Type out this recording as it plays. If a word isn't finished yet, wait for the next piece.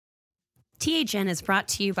THN is brought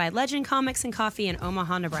to you by Legend Comics and Coffee in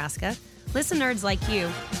Omaha, Nebraska, Listen Nerds like you,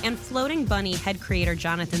 and Floating Bunny head creator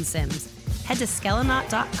Jonathan Sims. Head to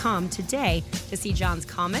skelenaut.com today to see John's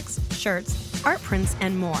comics, shirts, art prints,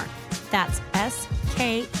 and more. That's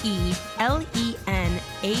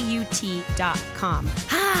skelenaut.com.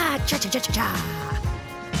 Ah,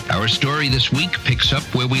 cha-cha-cha-cha-cha. Our story this week picks up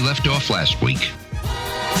where we left off last week.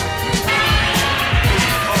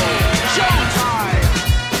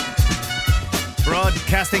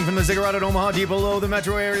 Broadcasting from the Ziggurat at Omaha, deep below the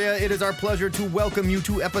metro area, it is our pleasure to welcome you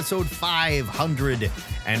to episode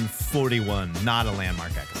 541, not a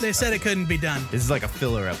landmark episode. They said it couldn't be done. This is like a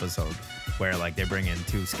filler episode where like they bring in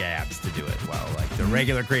two scabs to do it while like the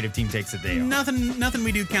regular creative team takes a day off. Nothing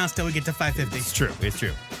we do counts till we get to 550. It's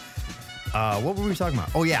true. What were we talking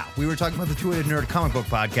about? Oh yeah, we were talking about the Two-Headed Nerd comic book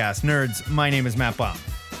podcast. Nerds, my name is Matt Baum.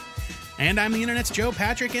 And I'm the internet's Joe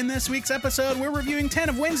Patrick. In this week's episode, we're reviewing 10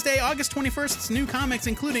 of Wednesday, August 21st's new comics,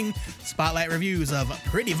 including spotlight reviews of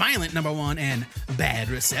Pretty Violent #1 and Bad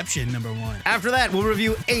Reception #1. After that, we'll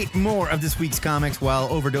review 8 more of this week's comics while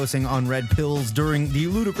overdosing on red pills during the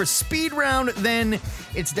ludicrous speed round. Then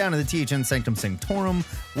it's down to the THN Sanctum Sanctorum,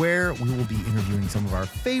 where we will be interviewing some of our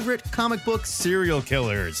favorite comic book serial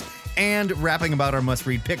killers and rapping about our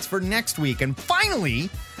must-read picks for next week. And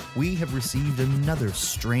finally, we have received another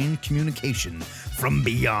strange communication from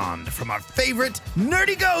beyond, from our favorite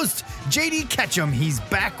nerdy ghost, JD Ketchum. He's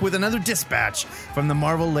back with another dispatch from the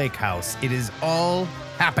Marvel Lake House. It is all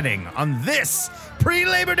happening on this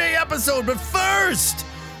pre-Labor Day episode. But first,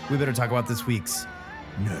 we better talk about this week's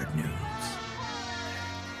Nerd News.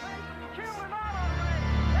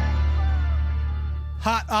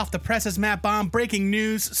 Hot off the presses, Matt Baum, breaking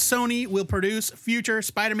news. Sony will produce future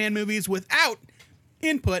Spider-Man movies without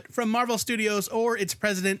input from Marvel Studios or its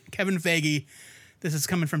president, Kevin Feige. This is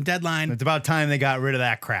coming from Deadline. It's about time they got rid of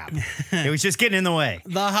that crap. It was just getting in the way.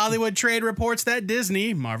 The Hollywood Trade reports that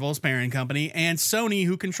Disney, Marvel's parent company, and Sony,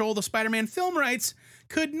 who control the Spider-Man film rights,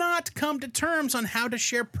 could not come to terms on how to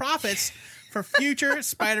share profits for future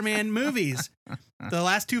Spider-Man movies. The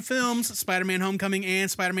last two films, Spider-Man Homecoming and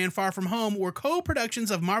Spider-Man Far From Home, were co-productions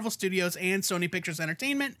of Marvel Studios and Sony Pictures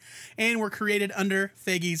Entertainment and were created under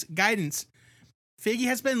Feige's guidance. Feige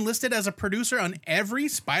has been listed as a producer on every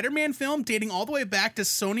Spider-Man film dating all the way back to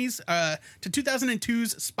Sony's to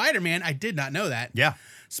 2002's Spider-Man. I did not know that. Yeah.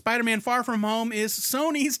 Spider-Man Far From Home is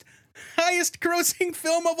Sony's highest grossing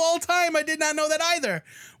film of all time. I did not know that either.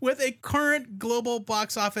 With a current global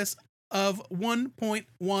box office of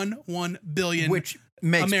 $1.11 billion, which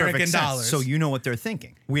makes American perfect dollars. sense. So you know what they're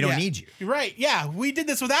thinking. We don't need you. Right. Yeah. We did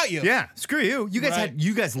this without you. Yeah. Screw you. You guys Right.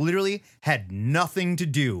 you guys literally had nothing to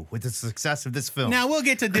do with the success of this film. Now, we'll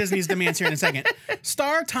get to Disney's demands here in a second.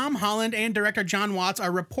 Star Tom Holland and director John Watts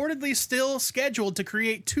are reportedly still scheduled to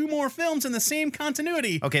create 2 more films in the same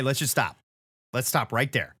continuity. Okay, let's just stop. Let's stop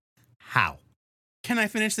right there. How? Can I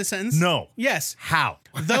finish the sentence? No. Yes. How?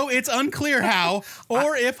 Though it's unclear how,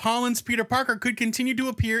 or if Holland's Peter Parker could continue to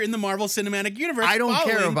appear in the Marvel Cinematic Universe. I don't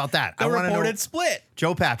care following about that. The I want to know. reported split.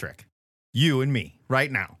 Joe Patrick, you and me,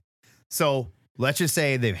 right now. So let's just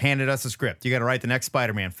say they've handed us a script. You got to write the next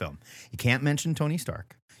Spider-Man film. You can't mention Tony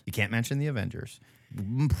Stark. You can't mention the Avengers.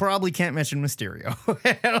 Probably can't mention Mysterio.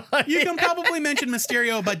 You can probably mention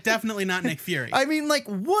Mysterio, but definitely not Nick Fury. I mean, like,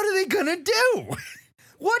 what are they going to do?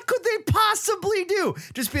 What could they possibly do?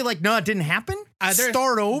 Just be like, no, it didn't happen?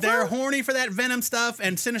 Start over? They're horny for that Venom stuff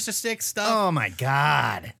and Sinister Six stuff. Oh, my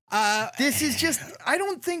God. This is just, I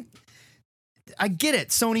don't think, I get it.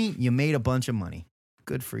 Sony, you made a bunch of money.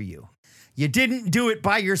 Good for you. You didn't do it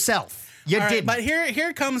by yourself. You didn't. But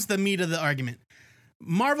here comes the meat of the argument.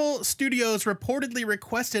 Marvel Studios reportedly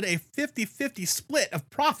requested a 50-50 split of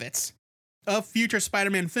profits of future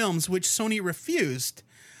Spider-Man films, which Sony refused,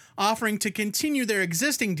 offering to continue their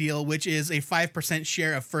existing deal, which is a 5%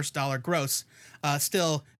 share of first dollar gross,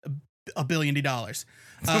 still $1 billion.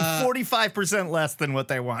 45% less than what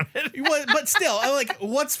they wanted. But still, I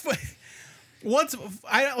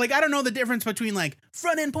don't know the difference between like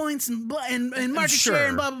front end points and market share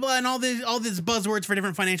and blah blah blah and all these buzzwords for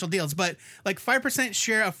different financial deals. But like 5%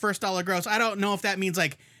 share of first dollar gross, I don't know if that means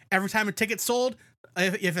like every time a ticket sold,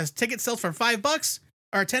 if a ticket sells for $5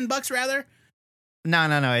 or $10 rather.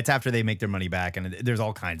 No. It's after they make their money back, and there's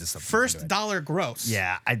all kinds of stuff. First dollar gross.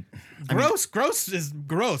 Yeah, Gross is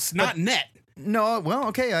gross, not net. No, well,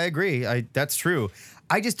 okay, I agree. That's true.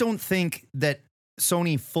 I just don't think that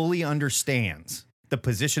Sony fully understands the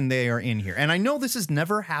position they are in here. And I know this has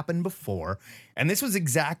never happened before, and this was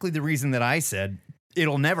exactly the reason that I said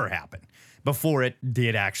it'll never happen before it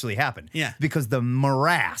did actually happen. Yeah. Because the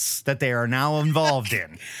morass that they are now involved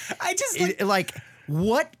in. I just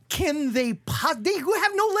What can they they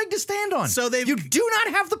have no leg to stand on. So you do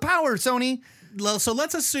not have the power, Sony. So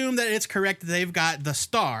let's assume that it's correct that they've got the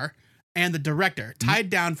star and the director tied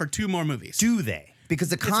down for 2 more movies. Do they? Because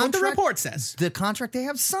the It's contract, what the report says. the contract they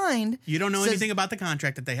have signed. You don't know says- anything about the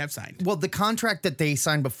contract that they have signed. Well, the contract that they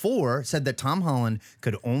signed before said that Tom Holland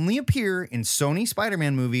could only appear in Sony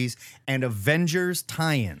Spider-Man movies and Avengers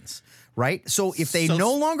tie-ins, right? So if they So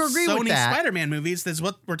no longer agree Sony with that, Spider-Man movies is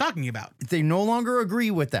what we're talking about. if they no longer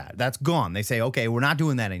agree with that, that's gone. They say, okay, we're not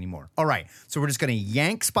doing that anymore. All right, so we're just going to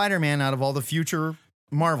yank Spider-Man out of all the future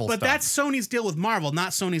Marvel But stuff. that's Sony's deal with Marvel,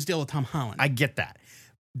 not Sony's deal with Tom Holland. I get that.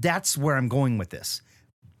 That's where I'm going with this.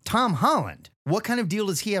 Tom Holland, what kind of deal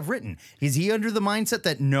does he have written? Is he under the mindset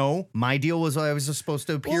that no, my deal was I was just supposed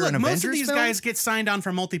to appear in Avengers most of these film? guys get signed on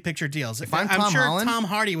for multi-picture deals. I'm Tom sure Holland- Tom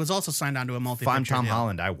Hardy was also signed on to a If multi-picture I'm Tom deal.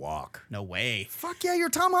 Holland, I walk. No way. Fuck yeah, you're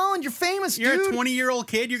Tom Holland. You're famous, You're dude. a 20-year-old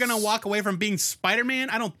kid. You're going to walk away from being Spider-Man?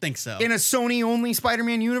 I don't think so. In a Sony-only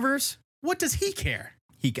Spider-Man universe? What does he care?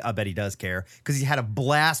 I bet he does care because he had a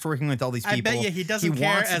blast working with all these I people. bet you he doesn't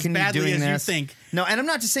care wants to as continue badly doing as you this. think. No, and I'm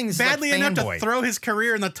not just saying this Badly is like enough fanboy. to throw his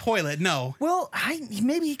career in the toilet. No. Well,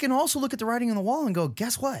 maybe he can also look at the writing on the wall and go,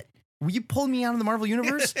 guess what? Will you pull me out of the Marvel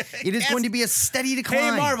universe? It is going to be a steady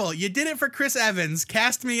decline. Hey, Marvel, you did it for Chris Evans.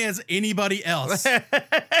 Cast me as anybody else.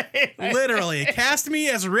 Literally. Cast me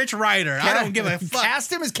as Rich Rider. I don't give a fuck.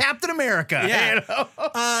 Cast him as Captain America. Yeah. You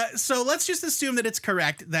know? So let's just assume that it's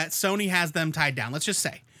correct that Sony has them tied down. Let's just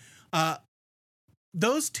say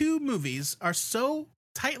those 2 movies are so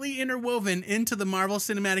tightly interwoven into the Marvel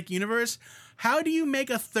Cinematic Universe. How do you make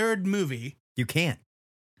a 3rd movie? You can't.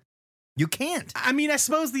 You can't. I mean, I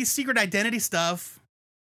suppose the secret identity stuff,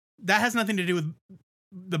 that has nothing to do with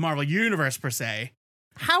the Marvel Universe per se.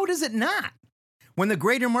 How does it not? When the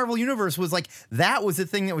greater Marvel Universe was like, that was the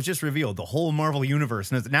thing that was just revealed, the whole Marvel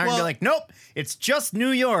Universe. And now you're like, nope, it's just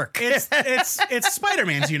New York. It's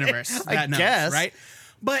Spider-Man's universe. I That guess. right?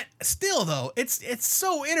 But still, though, it's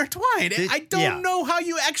so intertwined. I don't yeah. know how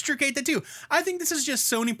you extricate the 2. I think this is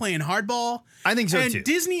just Sony playing hardball. I think so, and too.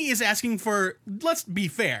 Disney is asking for, let's be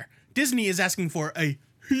fair, Disney is asking for a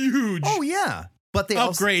huge Oh, yeah. But they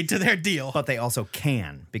upgrade to their deal. Also, but they also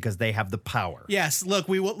can because they have the power. Yes, look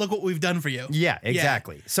what we've done for you. Yeah,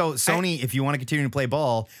 exactly. So Sony, if you want to continue to play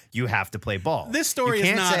ball, you have to play ball. This story You is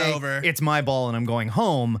can't not say, over. It's my ball and I'm going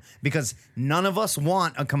home because none of us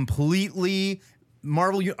want a completely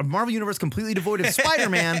Marvel universe completely devoid of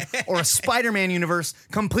Spider-Man or a Spider-Man universe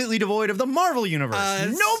completely devoid of the Marvel universe.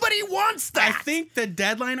 Nobody wants that. I think the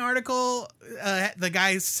Deadline article, the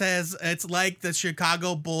guy says it's like the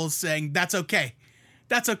Chicago Bulls saying, that's okay.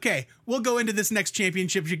 That's okay. We'll go into this next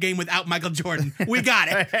championship game without Michael Jordan. We got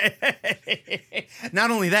it.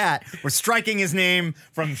 Not only that, we're striking his name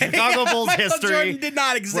from Chicago Bulls Michael history. Jordan did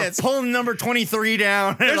not We're exist. pulling number 23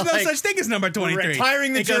 down. There's no such thing as number 23.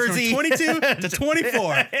 retiring the it goes jersey. from 22 to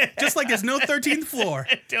 24. Just like there's no 13th floor.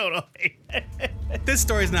 Totally. This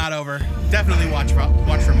story's not over. Definitely watch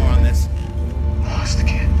for more on this. Lost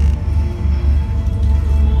again.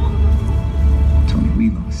 Tony, we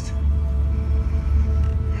lost.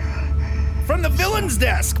 From the Villains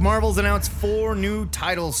Desk, Marvel's announced 4 new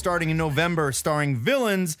titles starting in November, starring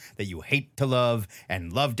villains that you hate to love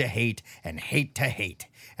and love to hate and hate to hate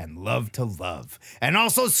and love to love. And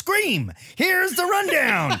also Scream. Here's the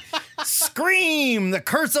rundown. Scream, The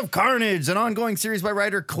Curse of Carnage, an ongoing series by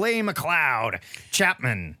writer Clay McLeod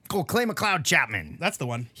Chapman. Clay McLeod Chapman. That's the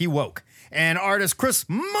one. He woke. And artist Chris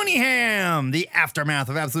Moneyham. The aftermath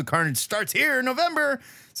of Absolute Carnage starts here in November.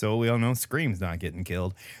 So we all know Scream's not getting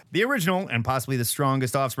killed. The original and possibly the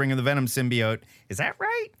strongest offspring of the Venom symbiote. Is that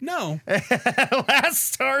right? No.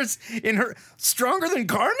 Last stars in her stronger than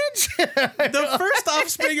Carnage? The first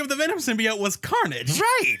offspring of the Venom symbiote was Carnage.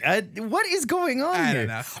 Right. What is going on I here? don't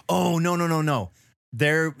know. Oh, no.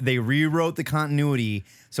 They rewrote the continuity,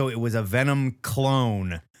 so it was a Venom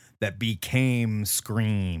clone that became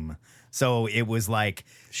Scream. So it was like,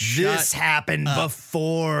 this happened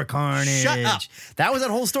before Carnage. Shut up. That was that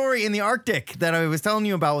whole story in the Arctic that I was telling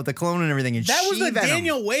you about with the clone and everything. And That was the She-Venom.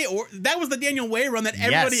 Daniel Way run that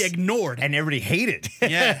everybody Yes. ignored. And everybody hated,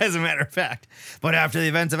 Yeah. as a matter of fact. But after the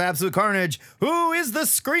events of Absolute Carnage, who is the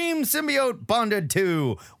Scream symbiote bonded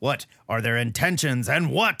to? What are their intentions?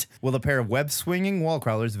 And what will the pair of web-swinging wall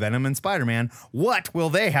crawlers, Venom and Spider-Man, what will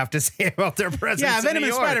they have to say about their presence Yeah, in Venom New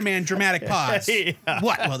and York? Spider-Man, dramatic pause. Yeah.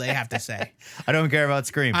 What will they have to say? I don't care about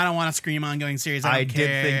Scream. I don't want a Scream ongoing series. I I don't did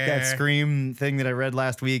care. think that Scream thing that I read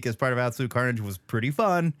last week as part of Absolute Carnage was pretty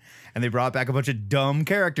fun. And they brought back a bunch of dumb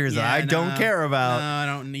characters that I don't no, care about. No, I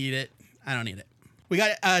don't need it. We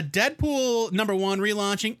got Deadpool #1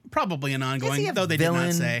 relaunching, probably an ongoing, though they did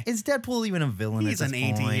not say. Is Deadpool even a villain? He's at an this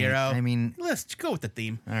point? anti-hero. I mean, Let's go with the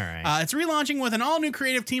theme. all right. It's relaunching with an all-new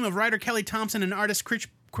creative team of writer Kelly Thompson and artist Chris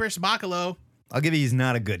Bacalo. I'll give you he's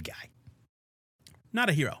not a good guy. Not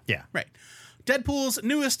a hero. Yeah. Right. Deadpool's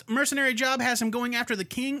newest mercenary job has him going after the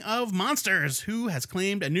King of Monsters, who has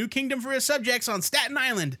claimed a new kingdom for his subjects on Staten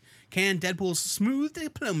Island. Can Deadpool's smooth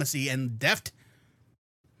diplomacy and deft...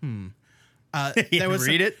 there was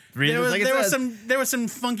Read it. Read it like it says. There was some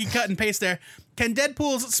funky cut and paste there. Can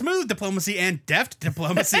Deadpool's smooth diplomacy and deft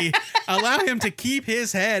diplomacy allow him to keep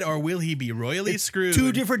his head, or will he be royally screwed?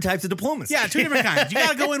 Two different types of diplomacy. Yeah, 2 different kinds. You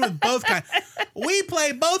gotta go in with both kinds. We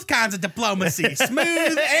play both kinds of diplomacy,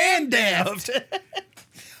 smooth and deft.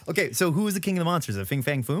 Okay, so who is the king of the monsters? Is it Fing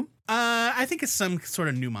Fang Foom? I think it's some sort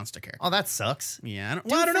of new monster character. Oh, that sucks. Yeah,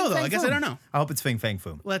 I don't know though. I guess I don't know. I hope it's Fing Fang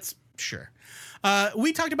Foom. Sure.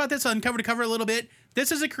 We talked about this on Cover to Cover a little bit.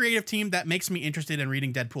 This is a creative team that makes me interested in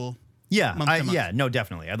reading Deadpool. Yeah, Month to month. no,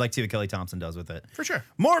 definitely. I'd like to see what Kelly Thompson does with it. For sure.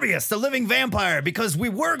 Morbius, the living vampire, because we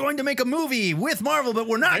were going to make a movie with Marvel, but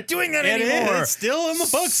we're not doing that anymore. It's still in the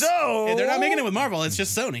books. So Yeah, they're not making it with Marvel. It's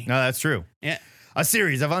just Sony. No, that's true. Yeah. A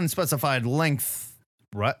series of unspecified length.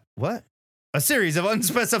 What? A series of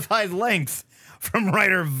unspecified length from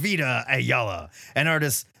writer Vita Ayala and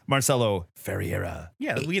artist Marcelo Ferreira.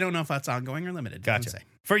 Yeah, we don't know if that's ongoing or limited. Gotcha. Doesn't say.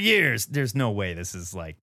 For years, there's no way this is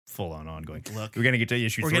like full on ongoing. Look, we're gonna get to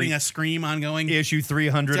issue We're 3. getting a Scream ongoing. Issue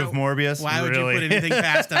 300 of Morbius. Why would Really? you put anything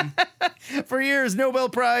past them? For years, Nobel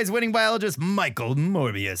Prize winning biologist Michael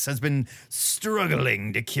Morbius has been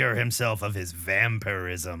struggling to cure himself of his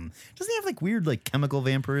vampirism. Doesn't he have like weird like chemical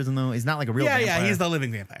vampirism though? He's not like a real vampire. Yeah, he's the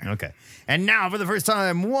living vampire. Okay. And now, for the first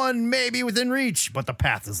time, one may be within reach, but the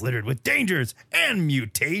path is littered with dangers and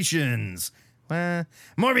mutations.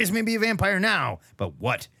 Morbius may be a vampire now, but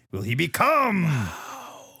what will he become?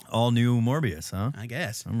 All new Morbius, huh? I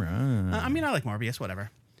guess. All right. I mean, I like Morbius,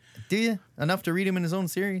 whatever. Do you? Enough to read him in his own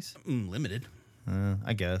series? Limited.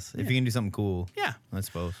 I guess. If you can do something cool. Yeah. I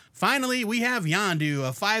suppose. Finally, we have Yondu,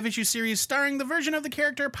 a 5-issue series starring the version of the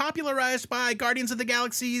character popularized by Guardians of the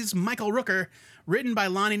Galaxy's Michael Rooker, written by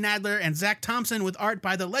Lonnie Nadler and Zach Thompson, with art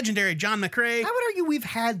by the legendary John McCrea. I would argue we've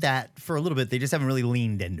had that for a little bit. They just haven't really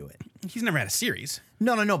leaned into it. He's never had a series.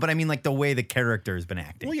 No, but I mean like the way the character has been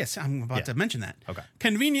acting. Well, yes, I'm about to mention that. Okay.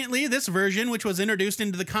 Conveniently, this version, which was introduced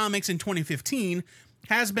into the comics in 2015,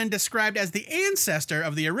 has been described as the ancestor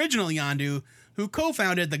of the original Yondu, who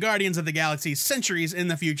co-founded the Guardians of the Galaxy centuries in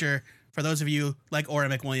the future, for those of you like Ora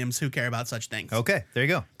McWilliams who care about such things. Okay, there you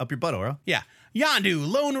go. Up your butt, Ora. Yeah.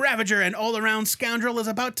 Yondu, lone ravager and all-around scoundrel, is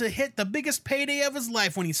about to hit the biggest payday of his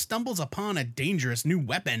life when he stumbles upon a dangerous new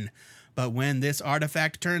weapon. But when this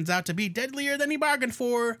artifact turns out to be deadlier than he bargained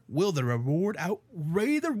for, will the reward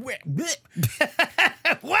outweigh the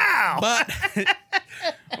Wow!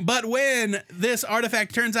 But when this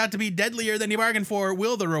artifact turns out to be deadlier than he bargained for,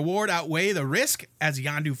 will the reward outweigh the risk as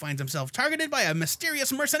Yondu finds himself targeted by a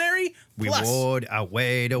mysterious mercenary? Reward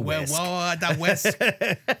outweigh the risk.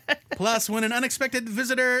 Plus, when an unexpected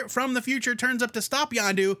visitor from the future turns up to stop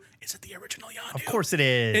Yondu, is it the original Yondu? Of course it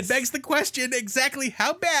is. It begs the question, exactly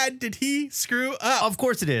how bad did he screw up? Of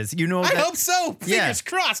course it is. You know I that hope so. Fingers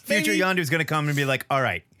crossed, baby. Future Yondu's going to come and be like, all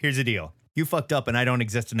right, here's the deal. You fucked up and I don't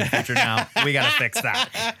exist in the future now. We got to fix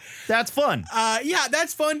that. That's fun. Yeah,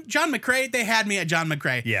 that's fun. John McCrea, they had me at John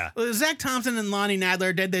McCrea. Yeah. Zach Thompson and Lonnie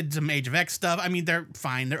Nadler did some Age of X stuff. I mean, they're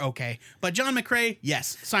fine. They're okay. But John McCrea,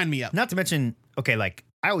 yes, sign me up. Not to mention, okay, like,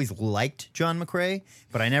 I always liked John McCrea,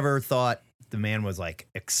 but I never thought the man was, like,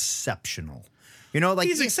 exceptional. You know, like...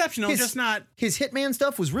 He's exceptional, just not... His Hitman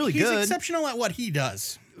stuff was really good. He's exceptional at what he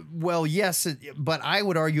does. Well, yes, but I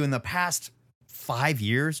would argue in the past 5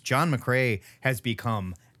 years, John McCrea has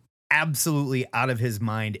become absolutely out of his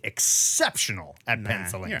mind exceptional at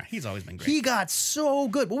penciling. Yeah, he's always been great. He got so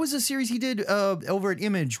good. What was the series he did over at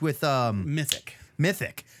Image with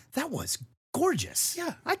Mythic? That was gorgeous.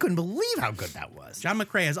 Yeah. I couldn't believe how good that was. John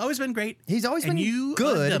McCrea has always been great. He's always and been you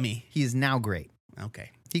good. A dummy. He is now great. Okay.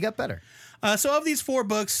 He got better. So of these 4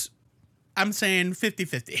 books, I'm saying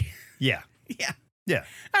 50-50. Yeah. Yeah. Yeah.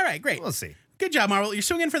 All right, great. We'll see. Good job, Marvel. You're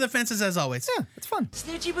swinging for the fences as always. Yeah, it's fun.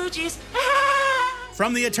 Snoochie boochies.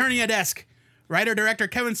 From the Eternia desk, writer-director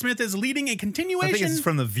Kevin Smith is leading a continuation... I think it's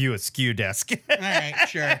from the View Askew desk. All right,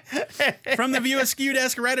 sure. From the View Askew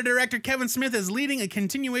desk, writer-director Kevin Smith is leading a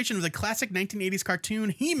continuation of the classic 1980s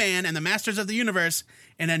cartoon He-Man and the Masters of the Universe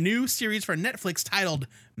in a new series for Netflix titled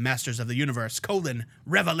Masters of the Universe,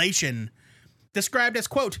 Revelation. Described as,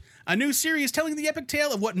 quote, a new series telling the epic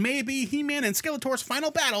tale of what may be He-Man and Skeletor's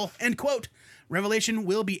final battle, end quote. Revelation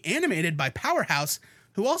will be animated by Powerhouse,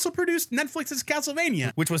 who also produced Netflix's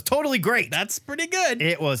Castlevania. Which was totally great. That's pretty good.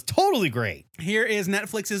 It was totally great. Here is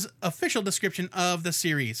Netflix's official description of the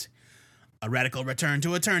series. A radical return to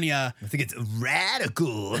Eternia. I think it's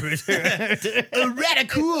radical. A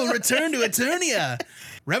radical return to Eternia.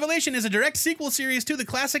 Revelation is a direct sequel series to the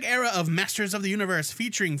classic era of Masters of the Universe,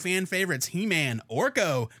 featuring fan favorites He-Man,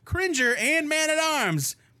 Orko, Cringer, and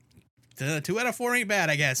Man-at-Arms. 2 out of 4 ain't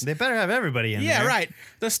bad, I guess. They better have everybody in there. Yeah, right.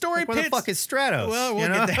 The story Where the fuck is Stratos? Well, we'll you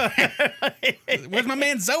know? get there. Where's my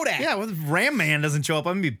man Zodak? Yeah, well, if Ram Man doesn't show up,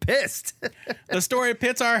 I'm going to be pissed. The story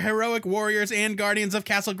pits our heroic warriors and guardians of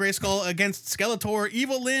Castle Grayskull against Skeletor,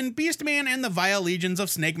 Evil Lyn, Beastman, and the vile legions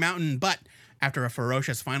of Snake Mountain. But after a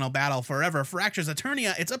ferocious final battle forever fractures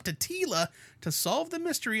Eternia, it's up to Teela to solve the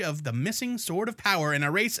mystery of the missing Sword of Power in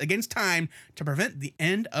a race against time to prevent the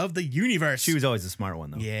end of the universe. She was always a smart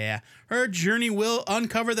one, though. Yeah. Her journey will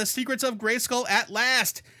uncover the secrets of Grayskull at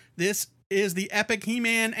last. This is the epic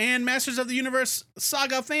He-Man and Masters of the Universe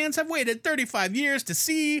saga fans have waited 35 years to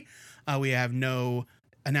see. We have no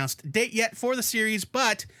announced date yet for the series,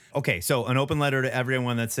 but... Okay, so an open letter to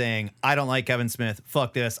everyone that's saying, I don't like Kevin Smith,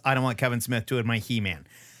 fuck this, I don't want Kevin Smith doing my He-Man.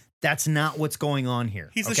 That's not what's going on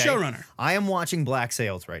here. He's the showrunner. I am watching Black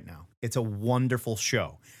Sails right now. It's a wonderful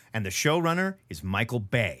show. And the showrunner is Michael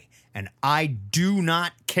Bay. And I do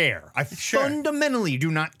not care. I fundamentally do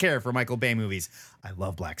not care for Michael Bay movies. I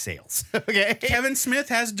love Black Sails. Okay. Kevin Smith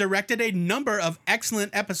has directed a number of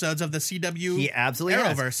excellent episodes of the CW He absolutely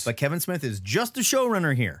Arrowverse. has. But Kevin Smith is just a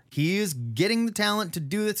showrunner here. He is getting the talent to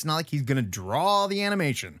do this. It's not like he's going to draw the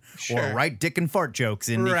animation or write dick and fart jokes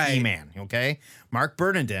in the He-Man. Okay. Mark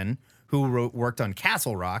Bernardin, who worked on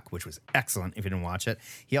Castle Rock, which was excellent if you didn't watch it.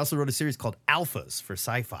 He also wrote a series called Alphas for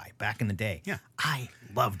Sci-Fi back in the day. Yeah. I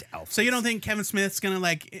loved Alphas. So you don't think Kevin Smith's going to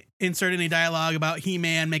like insert any dialogue about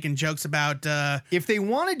He-Man making jokes about if they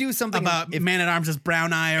want to do something about Man-at-Arms'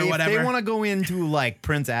 brown eye or whatever. If they want to go into like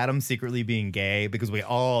Prince Adam secretly being gay, because we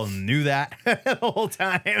all knew that the whole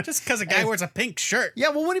time. Just because a guy wears a pink shirt. Yeah,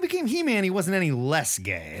 well, when he became He-Man, he wasn't any less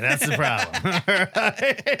gay. That's the problem.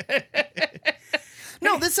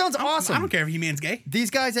 No, this sounds awesome. I don't care if He-Man's gay. These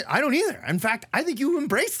guys, I don't either. In fact, I think you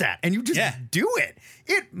embrace that and you just do it.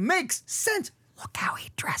 It makes sense. Look how he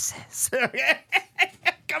dresses.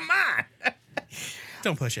 Come on.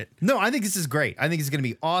 Don't push it. No, I think this is great. I think it's going to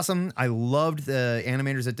be awesome. I loved the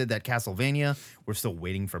animators that did that Castlevania. We're still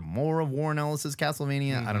waiting for more of Warren Ellis's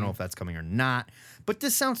Castlevania. I don't know if that's coming or not. But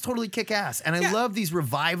this sounds totally kick-ass. And I love these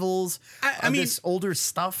revivals of this older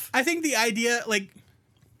stuff. I think the idea, like...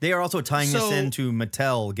 They are also tying this into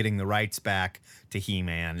Mattel getting the rights back to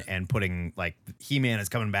He-Man and putting, like, He-Man is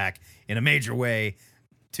coming back in a major way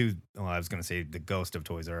to, well, I was going to say the ghost of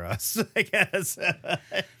Toys R Us, I guess.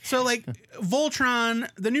 So, like, Voltron,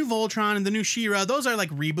 the new Voltron and the new She-Ra, those are, like,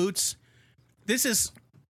 reboots. This is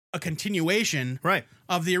a continuation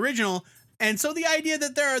of the original. And so the idea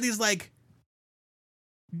that there are these, like,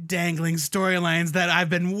 dangling storylines that I've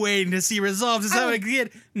been waiting to see resolved is how a kid.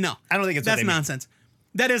 No. I don't think it's that's nonsense.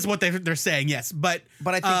 That is what they're saying, yes. But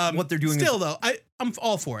I think what they're doing still, though, I'm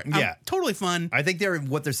all for it. Yeah. Totally fun. I think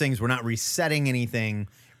what they're saying is we're not resetting anything.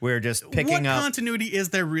 We're just picking up. What continuity is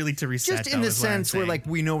there really to reset? Just in the sense where, like,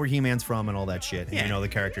 we know where He-Man's from and all that shit. And we know the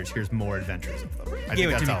characters. Here's more adventures of them.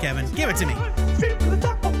 Give it to me, Kevin. Give it to me.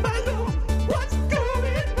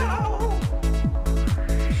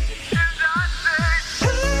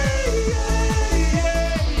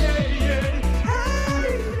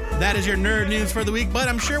 That is your nerd news for the week, but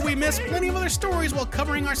I'm sure we missed plenty of other stories while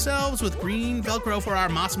covering ourselves with green Velcro for our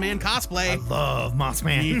Mossman cosplay. I love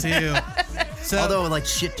Mossman. Me too. So, although, like,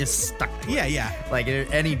 shit just stuck to it. Yeah. Like,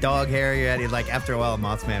 any dog hair you had, like, after a while,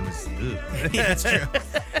 Mossman was, yeah, that's true.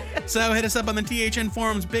 So hit us up on the THN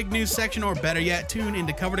Forums Big News section, or better yet, tune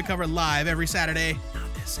into Cover to Cover live every Saturday.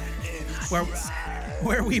 Not this Saturday.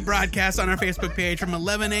 Where we broadcast on our Facebook page from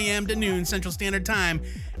 11 a.m. to noon Central Standard Time.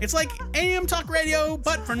 It's like AM talk radio,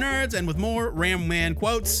 but for nerds and with more Ram Man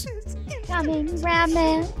quotes. Coming, Ram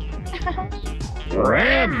Man.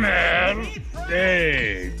 Ram Man?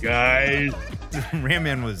 Hey, guys. Ram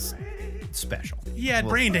Man was special. He had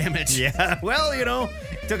brain damage. Yeah, well,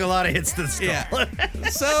 took a lot of hits to the skull. Yeah.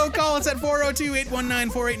 So call us at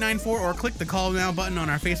 402-819-4894 or click the Call Now button on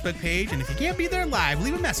our Facebook page. And if you can't be there live,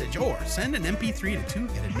 leave a message or send an MP3 to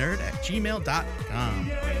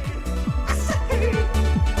twoheadednerd@gmail.com.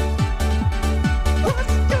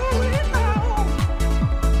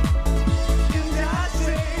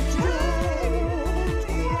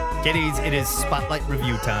 Kiddies, it is Spotlight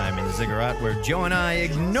Review time in the Ziggurat, where Joe and I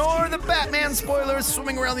ignore the Batman spoilers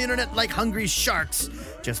swimming around the internet like hungry sharks,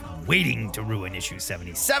 just waiting to ruin issue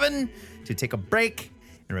 77 to take a break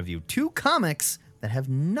and review 2 comics that have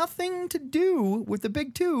nothing to do with the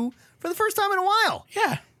big two for the first time in a while.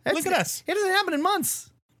 Yeah. Look at us. It doesn't happen in months.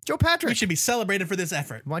 Joe Patrick. We should be celebrated for this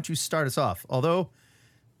effort. Why don't you start us off? Although,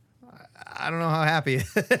 I don't know how happy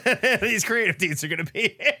these creative teams are going to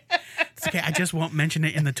be. It's okay. I just won't mention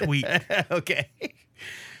it in the tweet. Okay.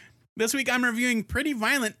 This week I'm reviewing Pretty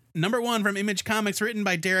Violent, #1 from Image Comics, written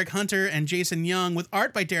by Derek Hunter and Jason Young, with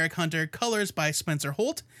art by Derek Hunter, colors by Spencer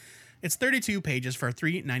Holt. It's 32 pages for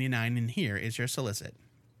 $3.99, and here is your solicit.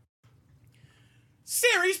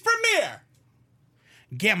 Series premiere!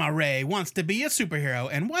 Gamma Ray wants to be a superhero,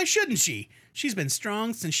 and why shouldn't she? She's been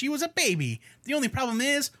strong since she was a baby. The only problem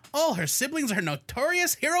is, all her siblings are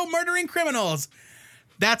notorious hero-murdering criminals.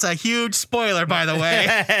 That's a huge spoiler, by the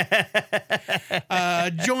way.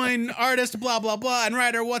 Join artist blah, blah, blah, and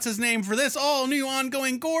writer what's-his-name for this all-new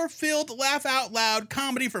ongoing gore-filled, laugh-out-loud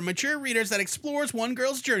comedy for mature readers that explores one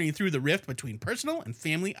girl's journey through the rift between personal and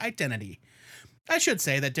family identity. I should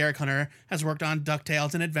say that Derek Hunter has worked on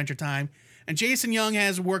DuckTales and Adventure Time, and Jason Young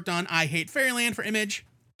has worked on I Hate Fairyland for Image.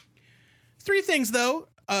 3 things, though,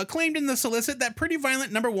 claimed in the solicit that Pretty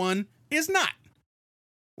Violent #1 is not.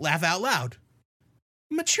 Laugh out loud.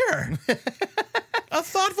 Mature. A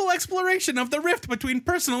thoughtful exploration of the rift between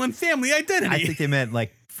personal and family identity. I think they meant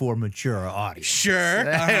like for mature audience.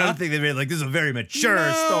 Sure. I don't think they meant like this is a very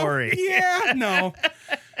mature story. Yeah, no.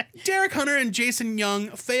 Derek Hunter and Jason Young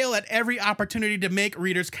fail at every opportunity to make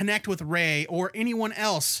readers connect with Ray or anyone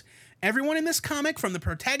else. Everyone in this comic, from the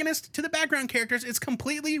protagonist to the background characters, is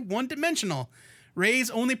completely one-dimensional. Ray's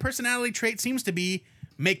only personality trait seems to be,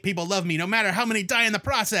 make people love me no matter how many die in the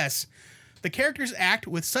process. The characters act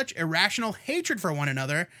with such irrational hatred for one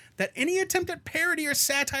another that any attempt at parody or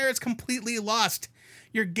satire is completely lost.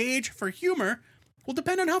 Your gauge for humor will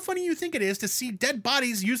depend on how funny you think it is to see dead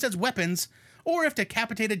bodies used as weapons, or if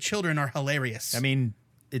decapitated children are hilarious. I mean,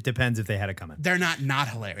 it depends if they had it coming. They're not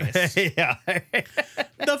hilarious. Yeah.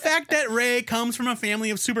 The fact that Ray comes from a family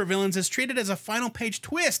of supervillains is treated as a final page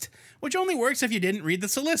twist, which only works if you didn't read the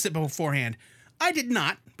solicit beforehand. I did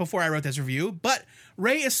not before I wrote this review, but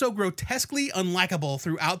Ray is so grotesquely unlikable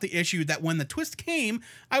throughout the issue that when the twist came,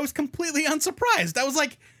 I was completely unsurprised. I was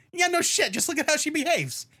like, yeah, no shit, just look at how she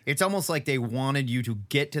behaves. It's almost like they wanted you to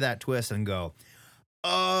get to that twist and go,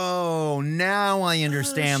 oh, now I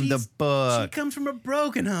understand the book. She comes from a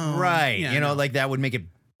broken home. Right. Yeah, you know, no. like that would make it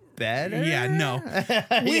better. Yeah, no.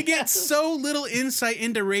 We get so little insight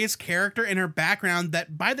into Ray's character and her background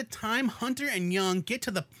that by the time Hunter and Young get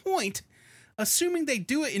to the point, assuming they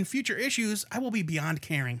do it in future issues, I will be beyond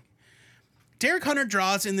caring. Derek Hunter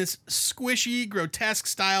draws in this squishy, grotesque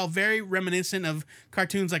style, very reminiscent of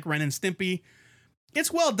cartoons like Ren and Stimpy.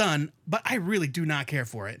 It's well done, but I really do not care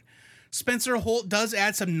for it. Spencer Holt does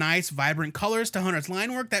add some nice, vibrant colors to Hunter's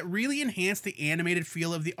line work that really enhance the animated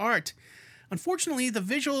feel of the art. Unfortunately, the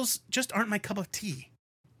visuals just aren't my cup of tea.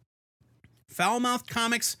 Foul-mouthed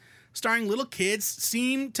comics starring little kids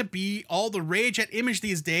seem to be all the rage at Image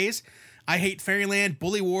these days. I Hate Fairyland,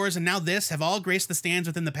 Bully Wars, and now this have all graced the stands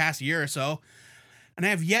within the past year or so. And I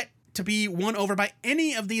have yet to be won over by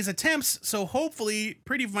any of these attempts, so hopefully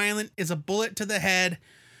Pretty Violent is a bullet to the head,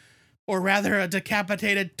 or rather a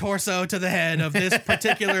decapitated torso to the head of this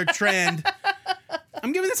particular trend.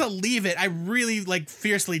 I'm giving this a leave it. I really,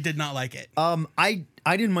 fiercely did not like it. I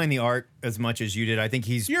didn't mind the art as much as you did. I think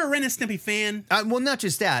You're a Ren and Stimpy fan. well, not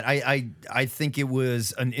just that. I think it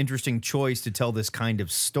was an interesting choice to tell this kind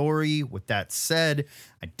of story. With that said,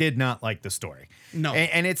 I did not like the story. No.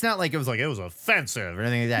 And it's not like it was offensive or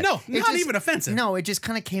anything like that. No, It not even offensive. No, it just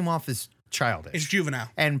kind of came off as childish. It's juvenile.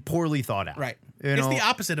 And poorly thought out. Right. You It's know? the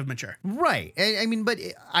opposite of mature. Right. I mean, but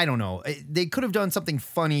I don't know. They could have done something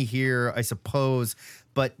funny here, I suppose,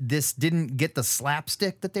 but this didn't get the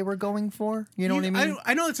slapstick that they were going for. You know what I mean?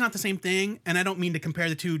 I know it's not the same thing, and I don't mean to compare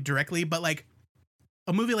the two directly, but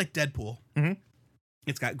a movie like Deadpool,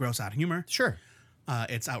 it's got gross out humor. Sure.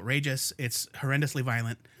 It's outrageous. It's horrendously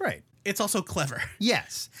violent. Right. It's also clever.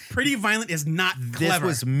 Yes. Pretty Violent is not clever.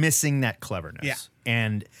 This was missing that cleverness. Yeah.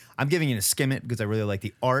 And I'm giving it a skim it because I really like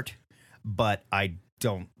the art, but I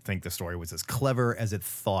don't think the story was as clever as it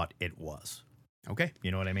thought it was. Okay. You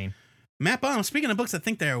know what I mean? Matt Baum, speaking of books that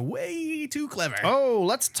think they're way too clever. Oh,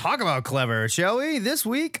 let's talk about clever, shall we? This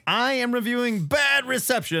week, I am reviewing Bad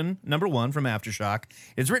Reception, #1 from Aftershock.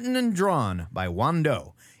 It's written and drawn by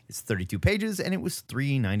Wando. It's 32 pages, and it was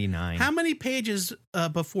 $3.99. How many pages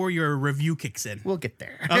before your review kicks in? We'll get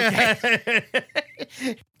there. Okay.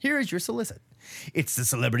 Here is your solicit. It's the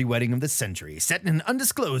celebrity wedding of the century, set in an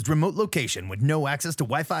undisclosed remote location with no access to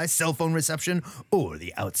Wi-Fi, cell phone reception, or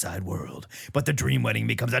the outside world. But the dream wedding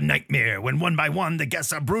becomes a nightmare when one by one the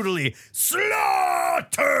guests are brutally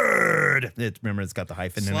slaughtered. Remember, it's got the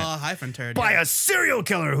hyphen in it. Hyphen turd. By yeah. a serial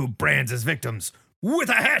killer who brands his victims with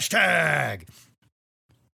a hashtag.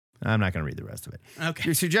 I'm not going to read the rest of it. Okay.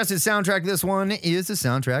 Your suggested soundtrack, this one, is the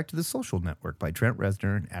soundtrack to The Social Network by Trent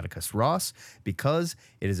Reznor and Atticus Ross, because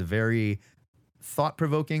it is a very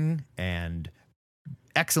thought-provoking and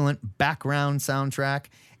excellent background soundtrack,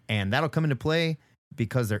 and that'll come into play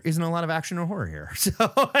because there isn't a lot of action or horror here.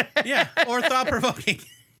 Yeah, or thought-provoking.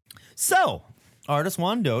 So, artist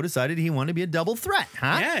Juan Doe decided he wanted to be a double threat,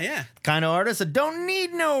 huh? Yeah. Kind of artist that don't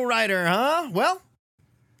need no writer, huh? Well,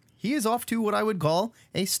 he is off to what I would call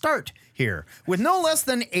a start here, with no less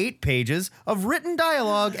than 8 pages of written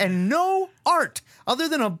dialogue and no art other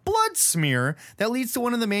than a blood smear that leads to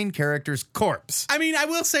one of the main characters' corpse. I mean, I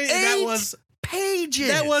will say that was pages.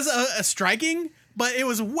 That was a striking, but it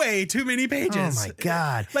was way too many pages. Oh my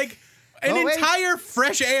God. Like an entire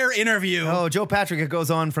Fresh Air interview. Oh, Joe Patrick, it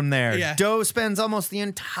goes on from there. Yeah. Doe spends almost the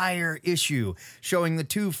entire issue showing the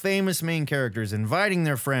 2 famous main characters inviting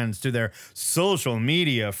their friends to their social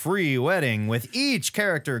media free wedding, with each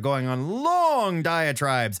character going on long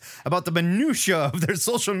diatribes about the minutiae of their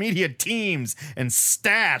social media teams and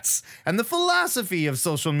stats and the philosophy of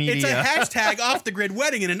social media. It's a hashtag off the grid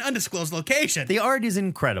wedding in an undisclosed location. The art is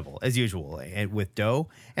incredible, as usual, with Doe,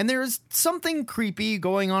 and there is something creepy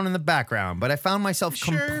going on in the background, but I found myself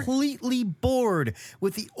completely bored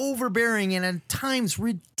with the overbearing and at times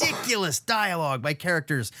ridiculous dialogue by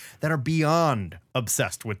characters that are beyond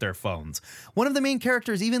obsessed with their phones. One of the main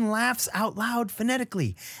characters even laughs out loud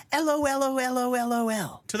phonetically.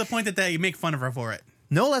 LOL. To the point that they make fun of her for it.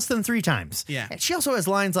 No less than 3 times. Yeah. And she also has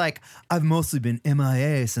lines like, I've mostly been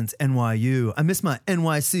MIA since NYU. I miss my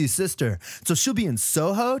NYC sister. So she'll be in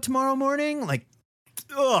Soho tomorrow morning? Like,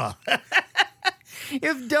 ugh.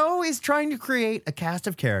 If Doe is trying to create a cast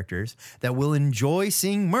of characters that will enjoy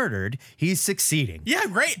seeing murdered, he's succeeding. Yeah,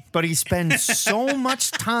 great. But he spends so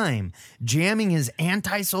much time jamming his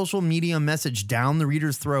anti-social media message down the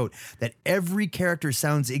reader's throat that every character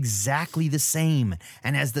sounds exactly the same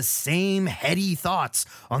and has the same heady thoughts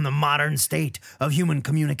on the modern state of human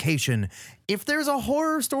communication. If there's a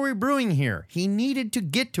horror story brewing here, he needed to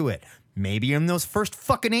get to it. Maybe in those first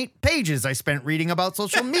fucking 8 pages I spent reading about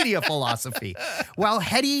social media philosophy. While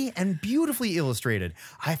heady and beautifully illustrated,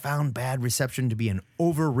 I found bad reception to be an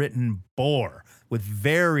overwritten bore with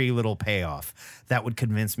very little payoff that would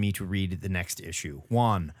convince me to read the next issue.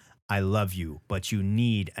 Juan, I love you, but you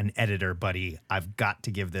need an editor, buddy. I've got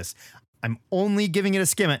to give this. I'm only giving it a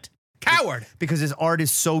skim it. Coward. Because his art is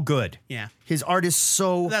so good. Yeah. His art is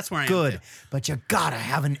so That's where I am good. too. But you gotta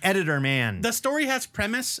have an editor, man. The story has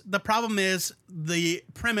premise. The problem is the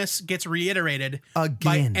premise gets reiterated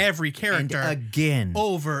Again. by every character. And again.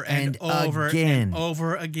 Over and over again. and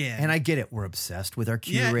over again. And I get it. We're obsessed with our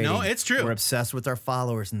Q Yeah, rating. no, it's true. We're obsessed with our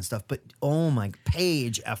followers and stuff. But oh my,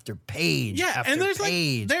 page after page. yeah, after and there's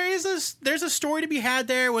page. there's a story to be had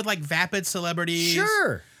there with like vapid celebrities.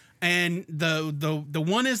 Sure. And the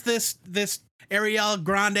one is this Ariana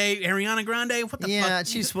Grande. What the fuck? Yeah,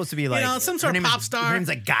 she's supposed to be like some sort her of name pop is- star. Her name's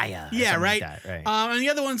like Gaia. or Yeah, something right. like that, right. And the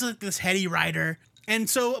other one's like this heady writer. And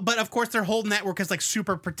so, but of course, their whole network is like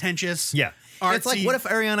super pretentious. Yeah. It's like, artsy. what if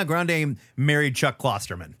Ariana Grande married Chuck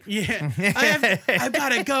Klosterman? Yeah, I've got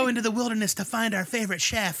to go into the wilderness to find our favorite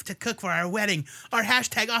chef to cook for our wedding. Our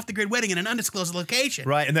hashtag off the grid wedding in an undisclosed location.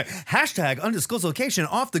 Right, and the hashtag undisclosed location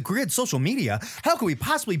off the grid social media. How could we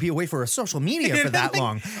possibly be away for a social media for that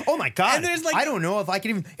long? Oh my God. And there's like- I don't know if I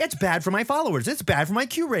can even. It's bad for my followers. It's bad for my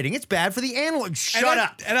Q rating. It's bad for the analog. Shut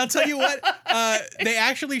up. And I'll tell you what, they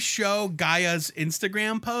actually show Gaia's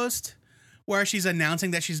Instagram post where she's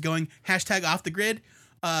announcing that she's going hashtag off the grid,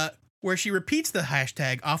 where she repeats the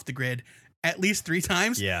hashtag off the grid at least 3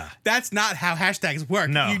 times. Yeah. That's not how hashtags work.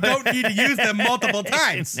 No. You don't need to use them multiple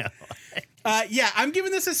times. No. Yeah, I'm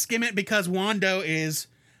giving this a skim it because Juan Doe is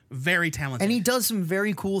very talented. And he does some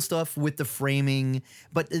very cool stuff with the framing.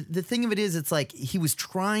 But the thing of it is, it's like he was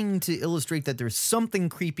trying to illustrate that there's something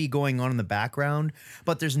creepy going on in the background,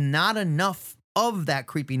 but there's not enough of that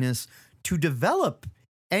creepiness to develop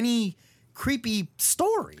any creepy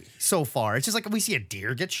story so far. It's just like we see a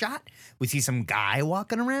deer get shot. We see some guy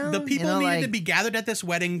walking around. The people you know, needed like- to be gathered at this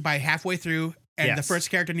wedding by halfway through, and Yes. the first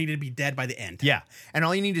character needed to be dead by the end. Yeah. And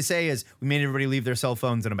all you need to say is we made everybody leave their cell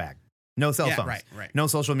phones in a bag. No cell Yeah, phones. right. No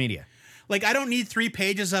social media. Like, I don't need 3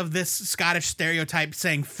 pages of this Scottish stereotype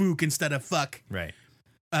saying fook instead of fuck. Right.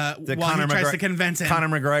 while he tries to convince him. Conor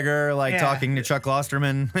McGregor, like, Yeah. talking to Chuck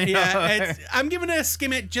Klosterman. you know? Yeah, I'm giving it a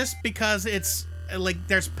skim it just because it's like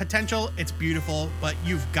there's potential. It's beautiful, but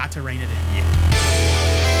you've got to rein it in. Yeah.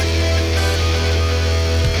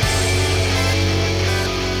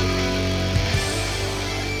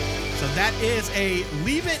 So that is a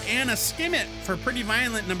leave it and a skim it for Pretty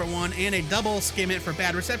Violent #1 and a double skim it for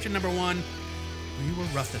Bad Reception #1. We were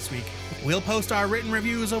rough this week. We'll post our written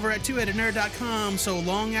reviews over at twoheadednerd.com so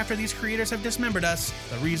long after these creators have dismembered us,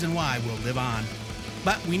 the reason why will live on.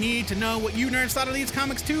 But we need to know what you nerds thought of these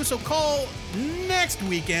comics too, so call next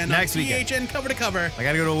weekend on THN Cover to Cover. I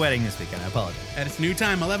gotta go to a wedding this weekend. I apologize. At its new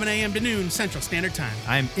time, 11 a.m. to noon Central Standard Time.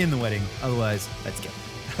 I'm in the wedding. Otherwise, let's go.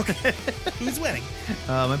 Okay. Who's wedding?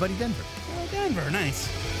 My buddy Denver. Oh, Denver. Nice.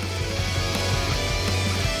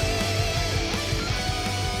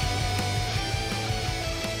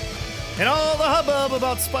 And all the hubbub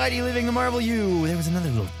about Spidey leaving the Marvel U, there was another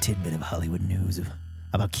little tidbit of Hollywood news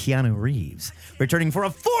about Keanu Reeves returning for a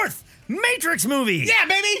 4th Matrix movie. Yeah,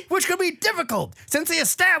 baby! Which could be difficult since they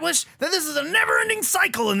established that this is a never-ending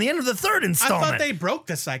cycle in the end of the 3rd installment. I thought they broke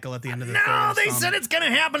the cycle at the end of the 3rd No, they installment. said it's going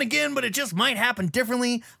to happen again, but it just might happen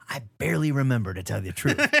differently. I barely remember, to tell you the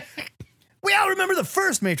truth. We all remember the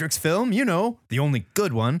first Matrix film, you know, the only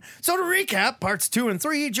good one. So to recap parts 2 and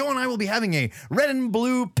 3, Joe and I will be having a red and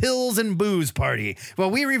blue pills and booze party while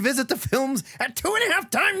we revisit the films at 2.5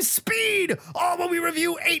 times speed, all while we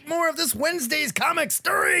review 8 more of this Wednesday's comics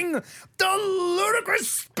during the Ludicrous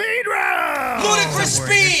Speed Round! Ludicrous Don't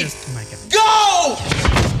worry, Speed! it's just- Go!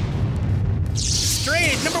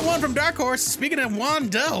 Straight, #1 from Dark Horse. Speaking of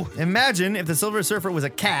Wando. Imagine if the Silver Surfer was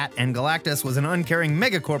a cat and Galactus was an uncaring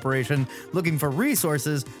megacorporation looking for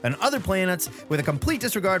resources on other planets with a complete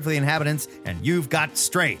disregard for the inhabitants, and you've got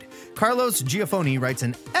Straight. Carlos Giafoni writes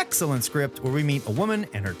an excellent script where we meet a woman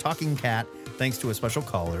and her talking cat, thanks to a special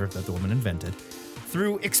collar that the woman invented.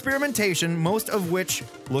 Through experimentation, most of which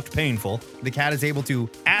looked painful, the cat is able to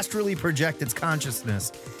astrally project its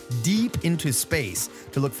consciousness deep into space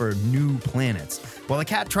to look for new planets. While the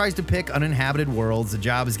cat tries to pick uninhabited worlds, the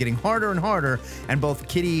job is getting harder and harder, and both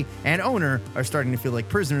Kitty and owner are starting to feel like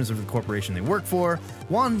prisoners of the corporation they work for.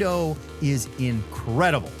 Wando is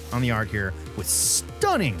incredible on the art here with a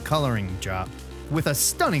stunning coloring job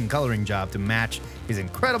to match his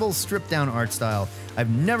incredible stripped-down art style. I've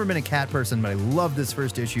never been a cat person, but I love this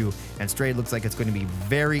first issue, and Straight looks like it's going to be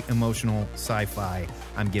very emotional sci-fi.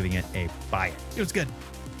 I'm giving it a buy it. It was good.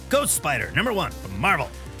 Ghost Spider, #1 from Marvel.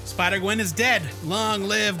 Spider-Gwen is dead. Long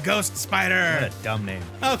live Ghost Spider. What a dumb name.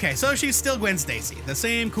 Okay, so she's still Gwen Stacy, the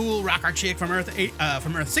same cool rocker chick from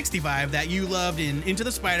Earth 65 that you loved in Into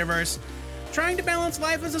the Spider-Verse, trying to balance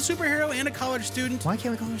life as a superhero and a college student. Why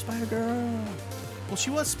can't we call her Spider-Girl? Well, she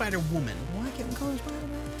was Spider-Woman. Why can't we call her Spider-Girl?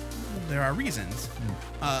 There are reasons.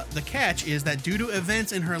 The catch is that due to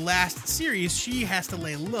events in her last series, she has to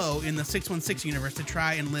lay low in the 616 universe to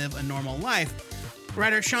try and live a normal life.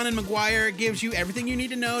 Writer Shannon McGuire gives you everything you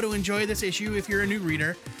need to know to enjoy this issue if you're a new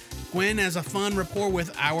reader. Gwen has a fun rapport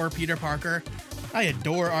with our Peter Parker. I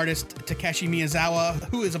adore artist Takeshi Miyazawa,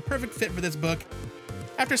 who is a perfect fit for this book.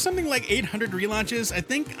 After something like 800 relaunches, I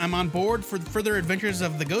think I'm on board for the further adventures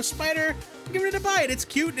of the Ghost Spider. I'm giving it a buy. It's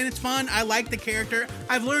cute and it's fun. I like the character.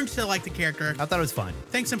 I've learned to like the character. I thought it was fun.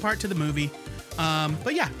 Thanks in part to the movie.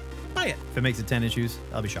 But yeah, buy it. If it makes it 10 issues,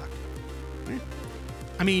 I'll be shocked.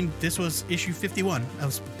 I mean, this was issue 51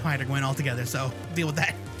 of Spider-Gwen altogether, so deal with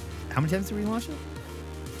that. How many times did we launch it?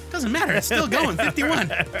 Doesn't matter. It's still going.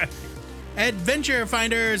 51. Adventure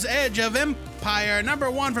Finders Edge of Empire,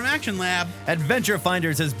 #1 from Action Lab. Adventure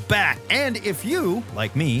Finders is back, and if you,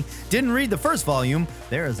 like me, didn't read the first volume,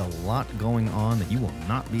 there is a lot going on that you will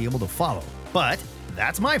not be able to follow. But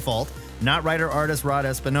that's my fault, not writer-artist Rod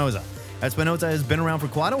Espinoza. Espinoza has been around for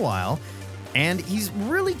quite a while, and he's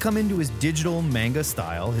really come into his digital manga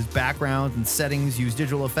style. His background and settings use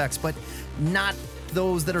digital effects, but not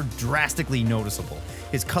those that are drastically noticeable.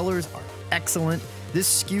 His colors are excellent.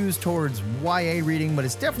 This skews towards YA reading, but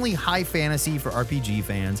it's definitely high fantasy for RPG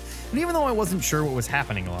fans. And even though I wasn't sure what was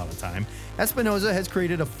happening a lot of the time, Espinoza has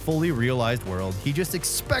created a fully realized world. He just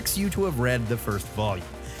expects you to have read the first volume.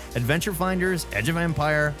 Adventure Finders, Edge of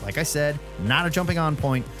Empire, like I said, not a jumping on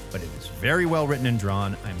point, but it is very well written and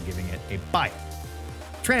drawn. I'm giving it a buy it.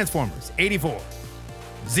 Transformers, 84.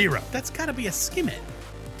 0. That's got to be a skim it.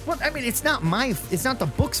 Well, I mean, it's not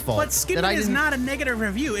the book's fault. But skimming is not a negative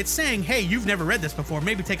review. It's saying, hey, you've never read this before.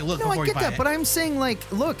 Maybe take a look before you buy it. No, I get that, but I'm saying, like,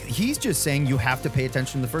 look, he's just saying you have to pay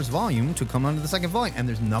attention to the first volume to come onto the second volume, and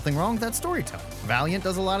there's nothing wrong with that storytelling. Valiant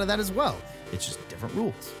does a lot of that as well. It's just different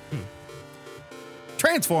rules.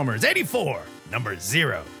 Transformers 84,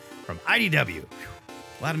 #0 from IDW.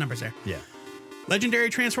 A lot of numbers there. Yeah. Legendary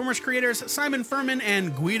Transformers creators Simon Furman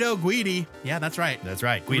and Guido Guidi, yeah, that's right, That's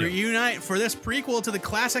right. Guido. reunite for this prequel to the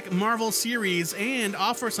classic Marvel series and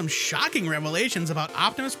offer some shocking revelations about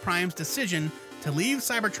Optimus Prime's decision to leave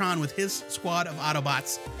Cybertron with his squad of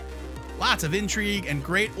Autobots. Lots of intrigue and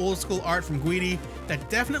great old school art from Guidi that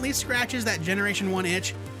definitely scratches that Generation 1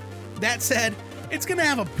 itch. That said, it's gonna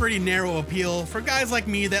have a pretty narrow appeal for guys like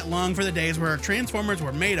me that long for the days where Transformers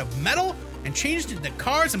were made of metal and changed into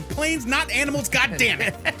cars and planes, not animals,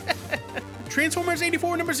 goddammit. Transformers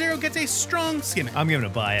 84 number 0 gets a strong skimming. I'm giving it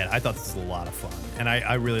a buy it. I thought this was a lot of fun. And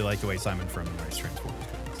I really like the way Simon Furman writes Transformers.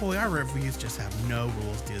 Boy, our reviews just have no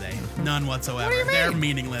rules, do they? None whatsoever. What do you mean? They're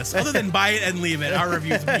meaningless. Other than buy it and leave it, our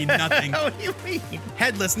reviews mean nothing. What do you mean?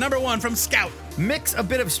 Headless number 1 from Scout. Mix a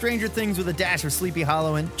bit of Stranger Things with a dash of Sleepy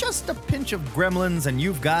Hollow and just a pinch of Gremlins, and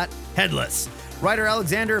you've got Headless. Writer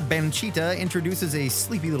Alexander Banchita introduces a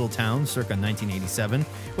sleepy little town circa 1987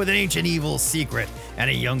 with an ancient evil secret and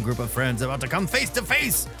a young group of friends about to come face to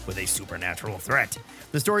face with a supernatural threat.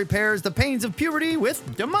 The story pairs the pains of puberty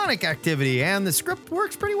with demonic activity, and the script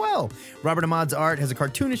works pretty well. Robert Ahmad's art has a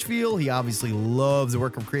cartoonish feel. He obviously loves the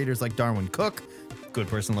work of creators like Darwin Cook. Good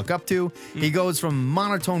person to look up to. He goes from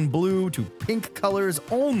monotone blue to pink colors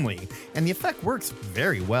only, and the effect works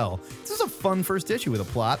very well. This is a fun first issue with a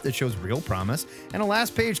plot that shows real promise and a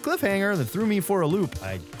last page cliffhanger that threw me for a loop.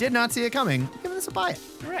 I did not see it coming. I'm giving this a buy it.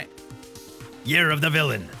 All right. Year of the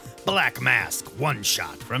Villain, Black Mask, one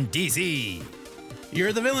shot from DC.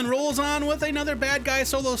 Year the Villain rolls on with another bad guy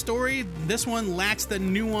solo story. This one lacks the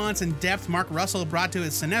nuance and depth Mark Russell brought to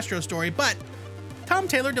his Sinestro story, but Tom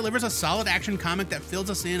Taylor delivers a solid action comic that fills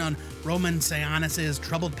us in on Roman Sionis'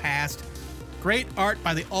 troubled past. Great art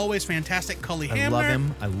by the always fantastic Cully Hamner. I love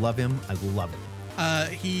him. I love him. I love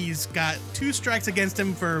him. He's got 2 strikes against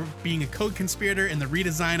him for being a co-conspirator in the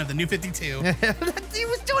redesign of the New 52. He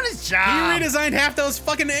was doing his He job. redesigned half those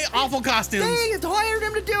fucking awful costumes. They hired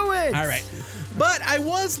him to do it. All right. But I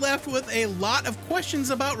was left with a lot of questions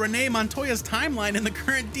about Renee Montoya's timeline in the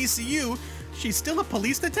current DCU. She's still a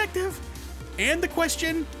police detective? And the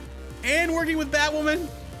question? And working with Batwoman?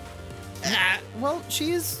 Well,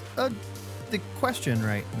 she is the question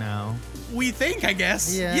right now. We think, I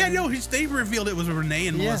guess. Yeah. No, they revealed it was Renee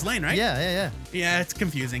and Lois Lane, right? Yeah. Yeah, it's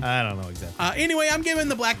confusing. I don't know exactly. Anyway, I'm giving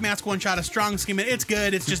the Black Mask one shot a strong skimming. It's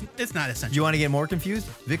good. It's just, it's not Do essential. you want to get more confused?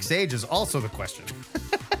 Vic Sage is also the question.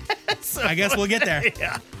 I guess we'll get there.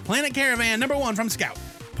 Yeah. Planet Caravan, number 1 from Scout.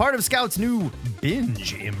 Part of Scout's new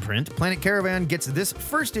binge imprint, Planet Caravan gets this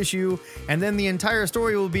first issue, and then the entire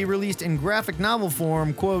story will be released in graphic novel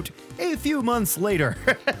form, quote, a few months later.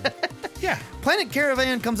 Yeah. Planet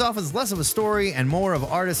Caravan comes off as less of a story and more of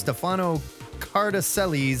artist Stefano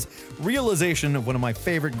Cardacelli's realization of one of my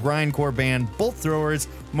favorite grindcore band, Bolt Throwers'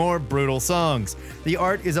 more brutal songs. The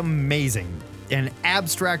art is amazing. An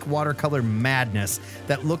abstract watercolor madness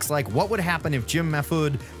that looks like what would happen if Jim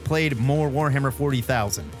Mahfood played more Warhammer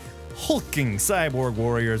 40,000. Hulking cyborg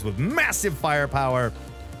warriors with massive firepower.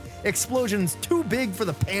 Explosions too big for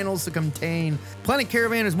the panels to contain. Planet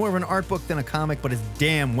Caravan is more of an art book than a comic, but is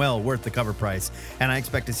damn well worth the cover price. And I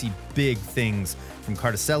expect to see big things from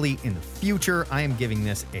Cardacelli in the future. I am giving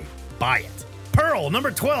this a buy it. Pearl,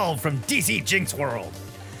 number 12 from DC Jinx World.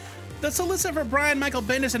 The solicitor for Brian Michael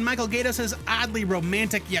Bendis and Michael Gaidos' oddly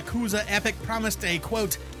romantic Yakuza epic promised a,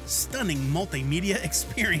 quote, stunning multimedia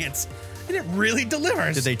experience. And it really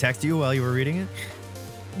delivers. Did they text you while you were reading it?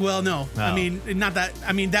 Well, no. Oh. I mean, not that.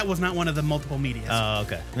 I mean, that was not one of the multiple medias. Oh,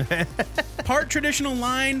 okay. Part traditional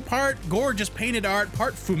line, part gorgeous painted art,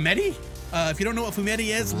 part fumetti. If you don't know what fumetti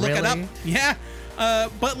is, look it up. Really? Yeah.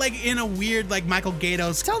 But like in a weird, like Michael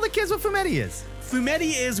Gaidos. Tell the kids what Fumetti is.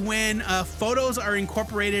 Fumetti is when photos are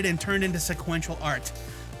incorporated and turned into sequential art.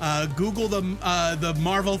 Google the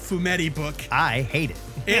Marvel Fumetti book. I hate it.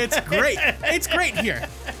 It's great. It's great here.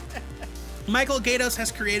 Michael Gaidos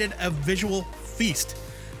has created a visual feast.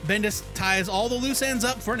 Bendis ties all the loose ends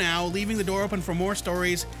up for now, leaving the door open for more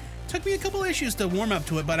stories. Took me a couple issues to warm up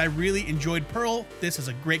to it, but I really enjoyed Pearl. This is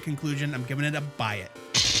a great conclusion. I'm giving it a buy it.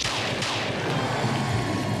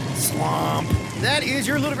 Swamp. That is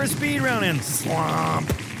your ludicrous speed round in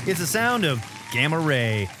Swamp. It's the sound of Gamma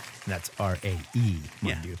Ray. That's R-A-E,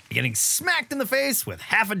 mind you. Getting smacked in the face with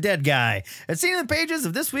half a dead guy. As seen in the pages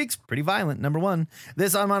of this week's Pretty Violent, number 1.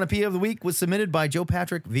 This onomatopoeia of the week was submitted by Joe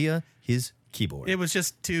Patrick via his keyboard. It was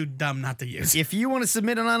just too dumb not to use. If you want to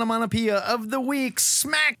submit an onomatopoeia of the week,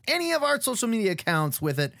 smack any of our social media accounts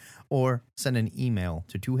with it, or send an email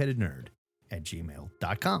to twoheadednerd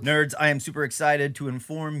 @gmail.com. Nerds, I am super excited to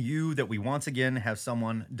inform you that we once again have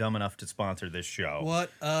someone dumb enough to sponsor this show.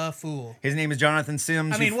 What a fool. His name is Jonathan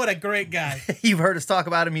Sims. I mean, what a great guy. You've heard us talk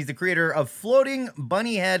about him. He's the creator of Floating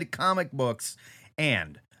Bunny Head comic books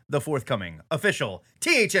and the forthcoming official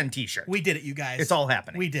THN t-shirt. We did it, you guys. It's all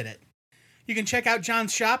happening. We did it. You can check out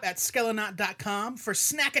John's shop at Skelenaut.com for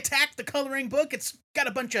Snack Attack, the coloring book. It's got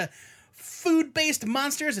a bunch of food-based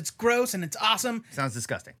monsters. It's gross and it's awesome. Sounds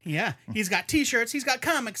disgusting. Yeah. He's got t-shirts. He's got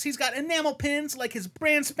comics. He's got enamel pins like his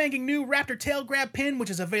brand spanking new Raptor Tail Grab pin, which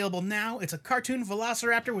is available now. It's a cartoon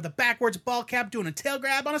velociraptor with a backwards ball cap doing a tail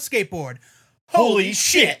grab on a skateboard. Holy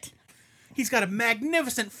shit! He's got a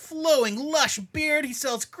magnificent, flowing, lush beard. He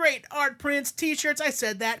sells great art prints, t-shirts. I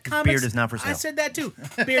said that. Comics. Beard is not for sale. I said that too.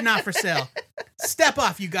 Beard not for sale. Step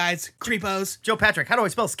off, you guys, creepos. Joe Patrick, how do I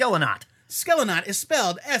spell Skelenaut? Skelenaut is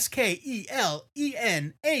spelled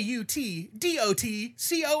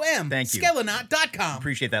Skelenautdotcom. Thank you. Skelenaut.com.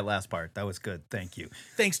 Appreciate that last part. That was good. Thank you.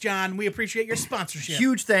 Thanks, John. We appreciate your sponsorship.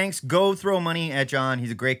 Huge thanks. Go throw money at John.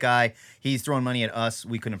 He's a great guy. He's throwing money at us.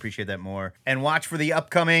 We couldn't appreciate that more. And watch for the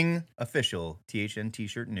upcoming official THN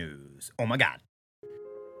t-shirt news. Oh my God.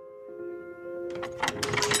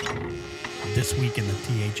 This week in the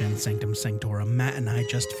THN Sanctum Sanctorum, Matt and I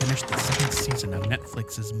just finished the second season of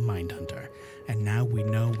Netflix's Mindhunter. And now we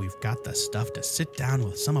know we've got the stuff to sit down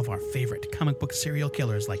with some of our favorite comic book serial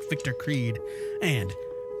killers like Victor Creed and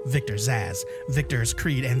Victor Zsasz. Victor's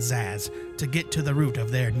Creed and Zsasz to get to the root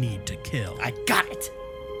of their need to kill. I got it.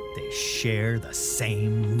 They share the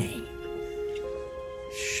same name.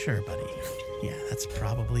 Sure, buddy. Yeah, that's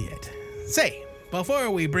probably it. Say, before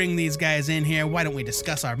we bring these guys in here, why don't we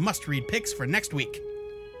discuss our must-read picks for next week?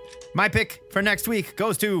 My pick for next week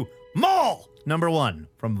goes to Mall #1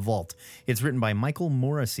 from Vault. It's written by Michael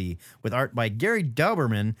Morrissey with art by Gary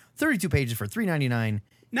Dauberman, 32 pages for $3.99.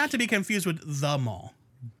 Not to be confused with The Mall,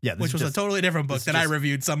 Yeah, this which was is just a totally different book that I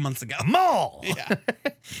reviewed some months ago. Mall. Yeah.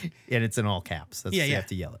 And it's in all caps. That's, Yeah, you yeah. have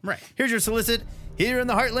to yell it. Right. Here's your solicit. Here in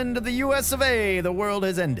the heartland of the US of A, the world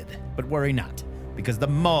has ended. But worry not, because the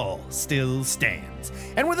mall still stands.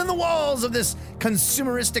 And within the walls of this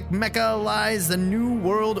consumeristic mecca lies the New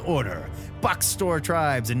World Order. Box store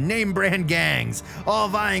tribes and name brand gangs, all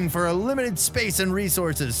vying for a limited space and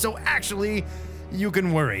resources. So actually, you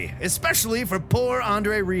can worry, especially for poor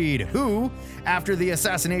Andre Reed, who, after the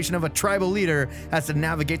assassination of a tribal leader, has to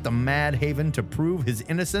navigate the Mad Haven to prove his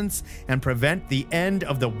innocence and prevent the end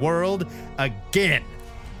of the world again.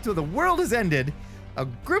 So the world has ended. A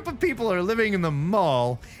group of people are living in the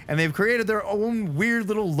mall, and they've created their own weird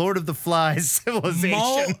little Lord of the Flies civilization.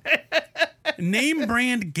 Mall name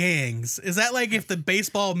brand gangs. Is that like if the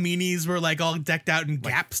baseball meanies were like all decked out in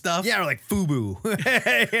Gap stuff? Yeah, or like FUBU.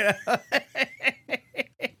 You know?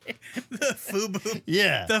 The FUBU.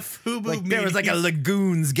 Yeah. The FUBU Like there was like a meanies.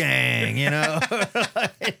 Lagoons gang, you know?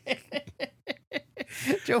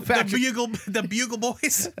 Joe The Patrick. Bugle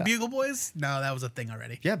Boys? Bugle Boys? No, that was a thing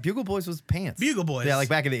already. Yeah, Bugle Boys was pants. Bugle Boys. Yeah, like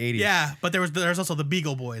back in the 80s. Yeah, but there's also the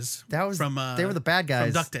Beagle Boys. That was from they were the bad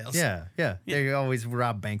guys. from DuckTales. Yeah. They always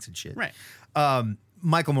rob banks and shit. Right.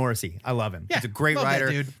 Michael Morrissey, I love him. Yeah, He's a great love that writer.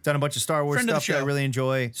 dude. Done a bunch of Star Wars Friend of the stuff that I show. really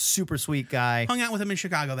enjoy. Super sweet guy. Hung out with him in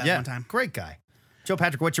Chicago that one time. Great guy. Joe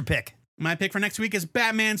Patrick, what's your pick? My pick for next week is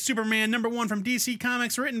Batman Superman #1 from DC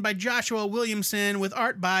Comics, written by Joshua Williamson with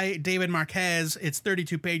art by David Marquez. It's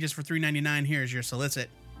 32 pages for $3.99. Here's your solicit.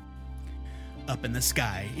 Up in the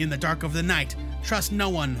sky, in the dark of the night, trust no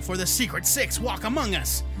one, for the Secret Six walk among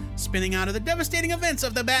us. Spinning out of the devastating events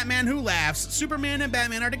of the Batman Who Laughs, Superman and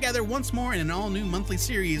Batman are together once more in an all-new monthly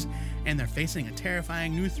series, and they're facing a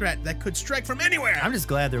terrifying new threat that could strike from anywhere. I'm just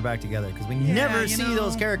glad they're back together because we Yeah, never you see know.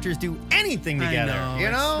 those characters do anything together. I know,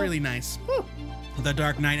 You know? it's really nice. The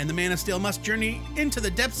Dark Knight and the Man of Steel must journey into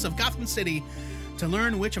the depths of Gotham City to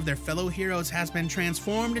learn which of their fellow heroes has been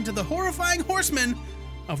transformed into the horrifying horseman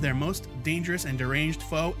of their most dangerous and deranged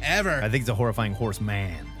foe ever. I think it's a horrifying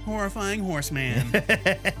horseman. Horrifying horseman.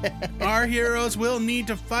 Our heroes will need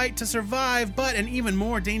to fight to survive, but an even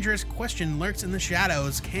more dangerous question lurks in the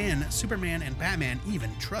shadows. Can Superman and Batman even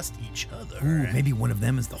trust each other? Ooh, maybe one of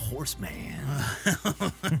them is the horseman.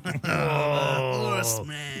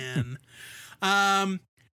 Horseman.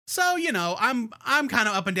 So, you know, I'm kind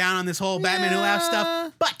of up and down on this whole Batman Who Laughs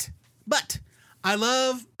stuff, but I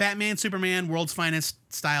love Batman, Superman, World's Finest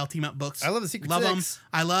style team up books. I love the Secret Love Six. them.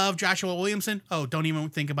 I love Joshua Williamson. Oh, don't even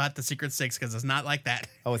think about the Secret Six because it's not like that.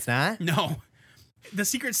 Oh, it's not? No. The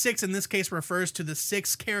Secret Six in this case refers to the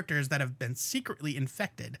 6 characters that have been secretly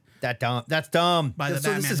infected. That's dumb. By the So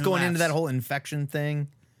this Batman is Who going into Laughs. that whole infection thing.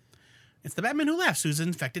 It's the Batman Who Laughs who's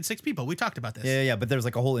infected 6 people. We talked about this. Yeah, but there's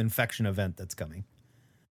like a whole infection event that's coming.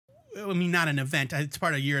 I mean, not an event. It's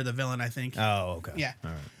part of Year of the Villain, I think. Oh, okay. Yeah.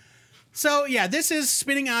 All right. So, yeah, this is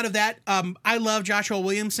spinning out of that. I love Joshua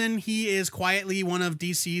Williamson. He is quietly one of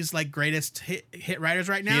DC's like greatest hit writers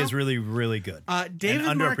right now. He is really, really good. David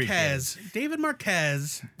And Marquez. underappreciated. David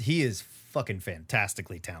Marquez. He is fucking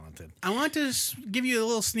fantastically talented. I want to give you a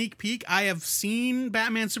little sneak peek. I have seen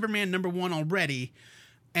Batman Superman #1 already,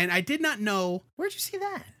 and I did not know. Where'd you see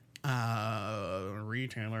that?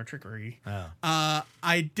 Retailer trickery. Oh.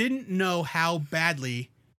 I didn't know how badly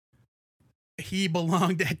he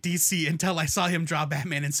belonged at DC until I saw him draw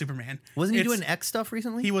Batman and Superman. Wasn't he doing X stuff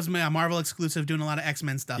recently? He was a Marvel exclusive doing a lot of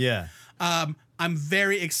X-Men stuff. Yeah. I'm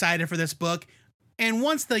very excited for this book. And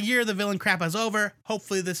once the Year of the Villain crap is over,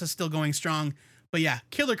 hopefully this is still going strong. But yeah,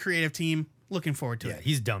 killer creative team. Looking forward to it.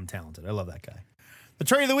 He's dumb talented. I love that guy. The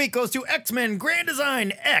trade of the week goes to X-Men Grand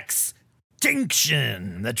Design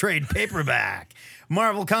Extinction, the trade paperback.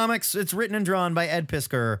 Marvel Comics. It's written and drawn by Ed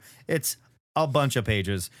Piskor. It's a bunch of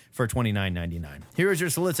pages for $29.99. Here is your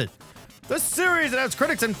solicit. The series that has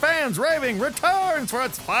critics and fans raving returns for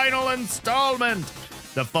its final installment.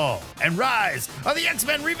 The fall and rise of the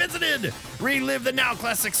X-Men Revisited. Relive the now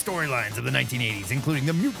classic storylines of the 1980s, including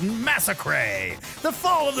the Mutant Massacre, the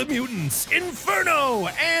Fall of the Mutants, Inferno,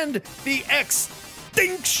 and the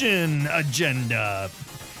Extinction Agenda.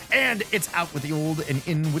 And it's out with the old and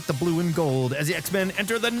in with the blue and gold as the X-Men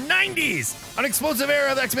enter the 90s. An explosive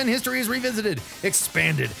era of X-Men history is revisited,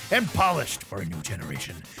 expanded, and polished for a new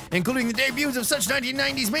generation, including the debuts of such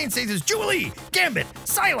 1990s mainstays as Jubilee, Gambit,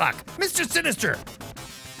 Psylocke, Mr. Sinister.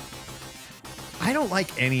 I don't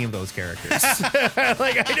like any of those characters.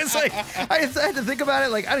 I had to think about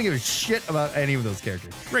it. Like, I don't give a shit about any of those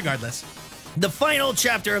characters. Regardless. The final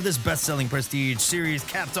chapter of this best-selling prestige series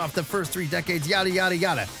caps off the first 3 decades, yada, yada,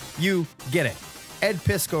 yada. You get it. Ed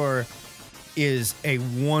Piskor is a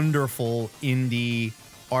wonderful indie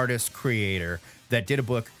artist creator that did a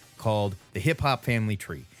book called The Hip Hop Family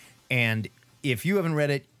Tree. And if you haven't read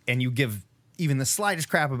it and you give even the slightest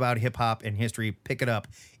crap about hip-hop and history, pick it up.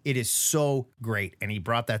 It is so great. And he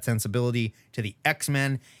brought that sensibility to the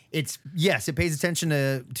X-Men. It pays attention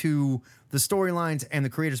to the storylines and the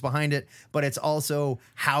creators behind it, but it's also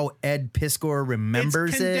how Ed Piskor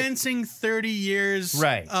remembers it's condensing 30 years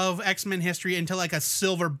of X-Men history into like a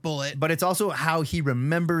silver bullet. But it's also how he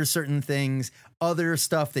remembers certain things, other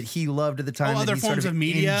stuff that he loved at the time. Other forms of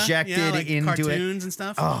media. Injected like into cartoons it. And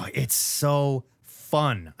stuff. Oh, it's so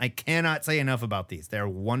fun. I cannot say enough about these. They're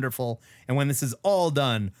wonderful. And when this is all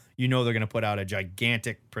done, you know they're going to put out a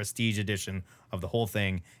gigantic prestige edition of the whole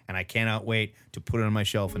thing, and I cannot wait to put it on my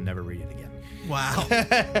shelf and never read it again. Wow.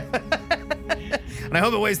 And I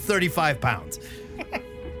hope it weighs 35 pounds.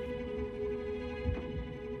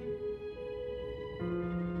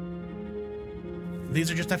 These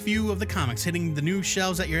are just a few of the comics hitting the new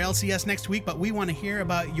shelves at your LCS next week, but we want to hear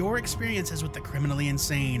about your experiences with the Criminally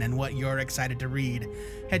Insane and what you're excited to read.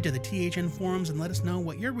 Head to the THN forums and let us know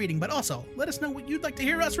what you're reading, but also let us know what you'd like to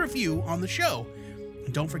hear us review on the show.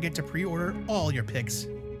 And don't forget to pre-order all your picks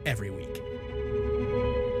every week.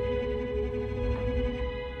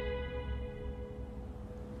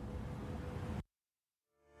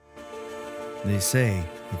 They say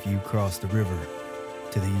if you cross the river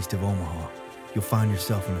to the east of Omaha, you'll find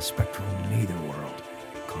yourself in a spectral netherworld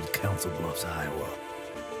called Council Bluffs, Iowa.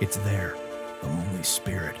 It's there, the lonely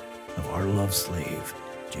spirit of our love slave,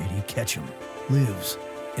 J.D. Ketchum, lives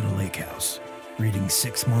in a lake house, reading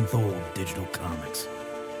 6-month-old digital comics.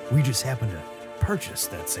 We just happen to purchase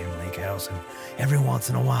that same lake house, and every once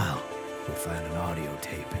in a while, we'll find an audio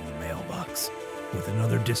tape in the mailbox with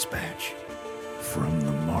another dispatch from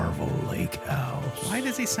the Marvel Lake House. Why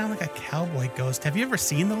does he sound like a cowboy ghost? Have you ever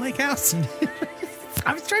seen the Lake House?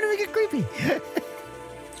 I was trying to make it creepy.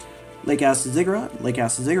 Lake House to Ziggurat. Lake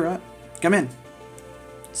House to Ziggurat. Come in.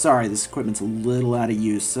 Sorry, this equipment's a little out of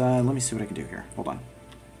use. Let me see what I can do here. Hold on.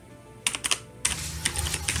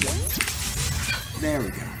 There we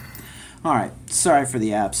go. Alright, sorry for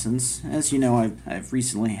the absence. As you know, I've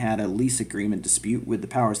recently had a lease agreement dispute with the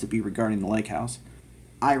powers that be regarding the Lake House.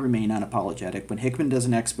 I remain unapologetic. When Hickman does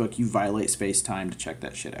an X-book, you violate space-time to check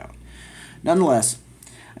that shit out. Nonetheless,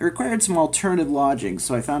 I required some alternative lodging,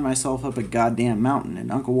 so I found myself up a goddamn mountain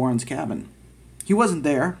in Uncle Warren's cabin. He wasn't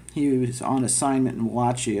there. He was on assignment in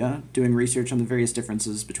Wallachia, doing research on the various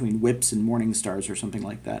differences between whips and morning stars or something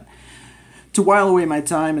like that. To while away my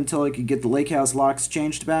time until I could get the lake house locks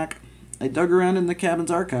changed back, I dug around in the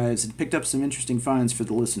cabin's archives and picked up some interesting finds for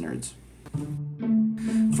the listeners.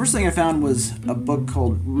 First thing I found was a book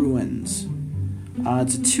called Ruins.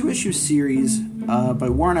 It's a 2-issue series by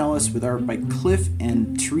Warren Ellis with art by Cliff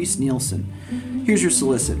and Therese Nielsen. Here's your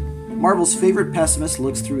solicit. Marvel's favorite pessimist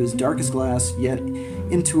looks through his darkest glass, yet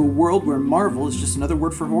into a world where Marvel is just another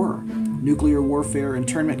word for horror. Nuclear warfare,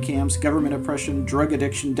 internment camps, government oppression, drug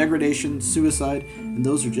addiction, degradation, suicide, and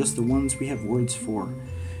those are just the ones we have words for.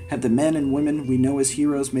 Have the men and women we know as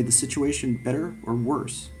heroes made the situation better or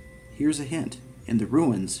worse? Here's a hint. In the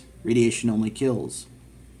ruins, radiation only kills.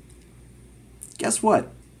 Guess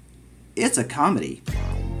what? It's a comedy.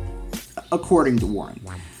 According to Warren.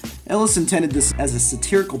 Ellis intended this as a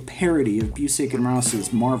satirical parody of Busiek and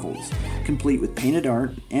Ross's Marvels, complete with painted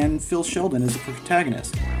art and Phil Sheldon as the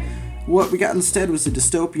protagonist. What we got instead was a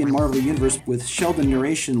dystopian Marvel universe with Sheldon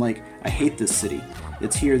narration like, "I hate this city.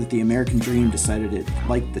 It's here that the American dream decided it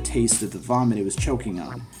liked the taste of the vomit it was choking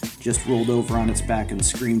on. Just rolled over on its back and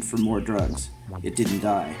screamed for more drugs. It didn't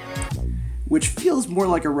die." Which feels more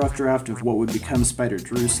like a rough draft of what would become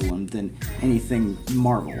Spider-Jerusalem than anything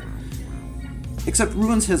Marvel. Except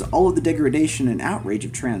Ruins has all of the degradation and outrage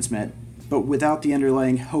of Transmet, but without the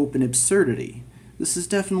underlying hope and absurdity. This is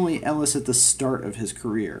definitely Ellis at the start of his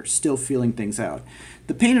career, still feeling things out.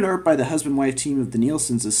 The painted art by the husband-wife team of the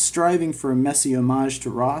Nielsen's is striving for a messy homage to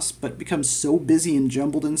Ross, but becomes so busy and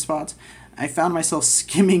jumbled in spots, I found myself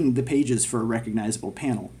skimming the pages for a recognizable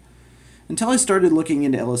panel. Until I started looking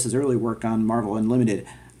into Ellis's early work on Marvel Unlimited,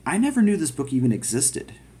 I never knew this book even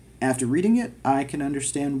existed. After reading it, I can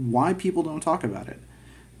understand why people don't talk about it.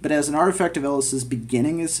 But as an artifact of Ellis's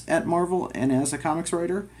beginnings at Marvel and as a comics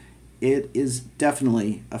writer, it is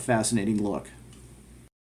definitely a fascinating look.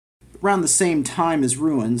 Around the same time as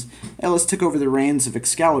Ruins, Ellis took over the reins of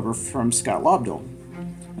Excalibur from Scott Lobdell.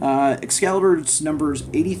 Excalibur's numbers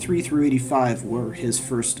 83 through 85 were his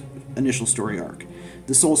first initial story arc,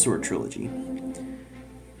 the Soul Sword trilogy.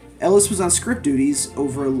 Ellis was on script duties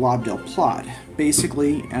over a Lobdell plot.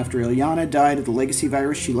 Basically, after Illyana died of the legacy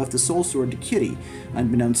virus, she left the Soul Sword to Kitty,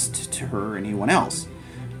 unbeknownst to her or anyone else.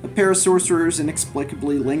 A pair of sorcerers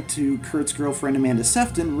inexplicably linked to Kurt's girlfriend Amanda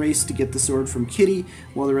Sefton race to get the sword from Kitty,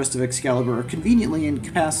 while the rest of Excalibur are conveniently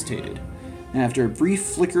incapacitated. After a brief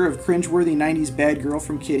flicker of cringeworthy 90s bad girl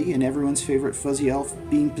from Kitty and everyone's favorite fuzzy elf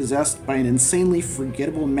being possessed by an insanely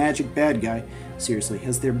forgettable magic bad guy, seriously,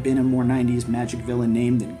 has there been a more 90s magic villain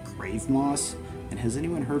name than Gravemoss? And has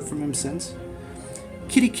anyone heard from him since?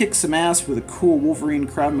 Kitty kicks some ass with a cool Wolverine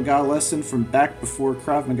Krav Maga lesson from back before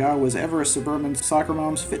Krav Maga was ever a suburban soccer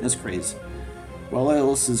mom's fitness craze. While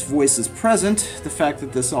Ellis's voice is present, the fact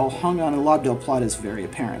that this all hung on a Lobdell plot is very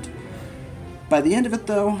apparent. By the end of it,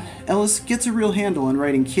 though, Ellis gets a real handle on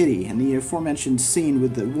writing Kitty, and the aforementioned scene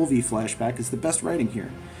with the Wolvie flashback is the best writing here.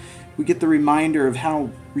 We get the reminder of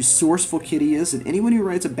how resourceful Kitty is, and anyone who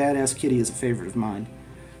writes a badass Kitty is a favorite of mine.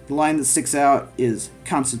 The line that sticks out is,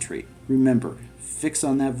 "Concentrate, remember, fix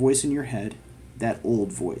on that voice in your head, that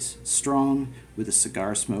old voice, strong with a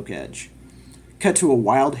cigar smoke edge." Cut to a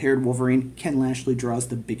wild-haired Wolverine, Ken Lashley draws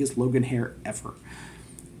the biggest Logan hair ever.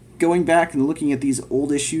 Going back and looking at these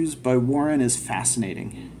old issues by Warren is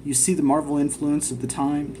fascinating. You see the Marvel influence of the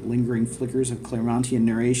time, lingering flickers of Claremontian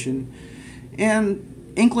narration, and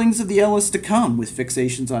inklings of the Ellis to come with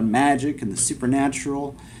fixations on magic and the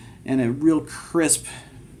supernatural, and a real crisp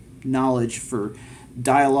knowledge for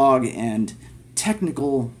dialogue and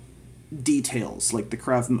technical details like the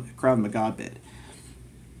Krav Maga bit.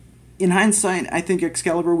 In hindsight, I think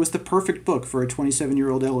Excalibur was the perfect book for a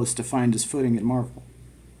 27-year-old Ellis to find his footing at Marvel.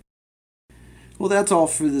 Well, that's all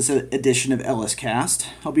for this edition of Ellis Cast.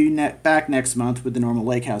 I'll be back next month with the normal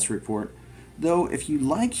Lake House report. Though, if you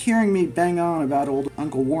like hearing me bang on about old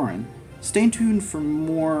Uncle Warren, stay tuned for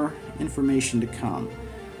more information to come.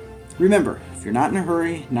 Remember, if you're not in a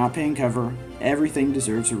hurry, not paying cover, everything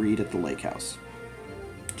deserves a read at the Lake House.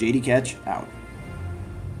 JD Ketch, out.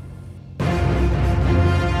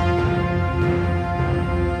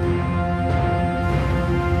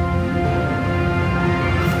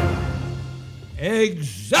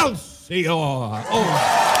 Excelsior! Oh.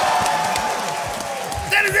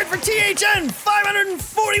 That is it for THN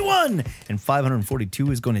 541! And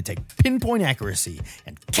 542 is going to take pinpoint accuracy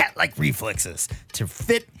and cat-like reflexes to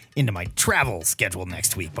fit into my travel schedule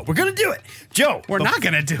next week. But we're going to do it. Joe. We're not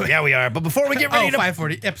going to do it. Yeah, we are. But before we get ready to...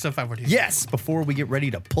 episode 540. Yes, before we get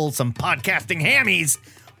ready to pull some podcasting hammies,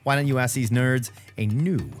 why don't you ask these nerds a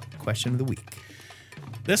new question of the week?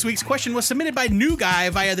 This week's question was submitted by New Guy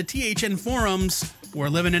via the THN forums. We're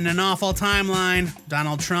living in an awful timeline.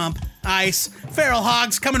 Donald Trump, ICE, feral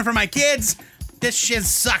hogs coming for my kids. This shit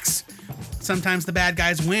sucks. Sometimes the bad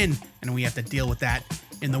guys win, and we have to deal with that.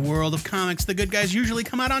 In the world of comics, the good guys usually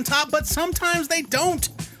come out on top, but sometimes they don't.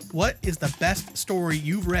 what is the best story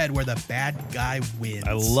you've read where the bad guy wins?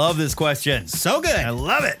 I love this question. So good. I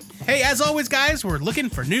love it. Hey, as always, guys, we're looking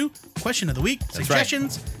for new question of the week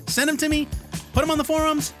suggestions. Send them to me. Put them on the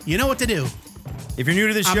forums. You know what to do. If you're new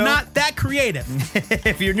to this show, I'm not that creative.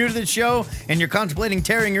 if you're new to the show and you're contemplating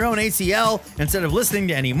tearing your own ACL instead of listening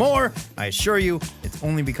to any more, I assure you, it's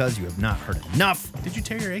only because you have not heard enough. Did you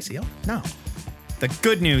tear your ACL? No. The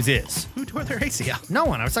good news is, Who tore their ACL? no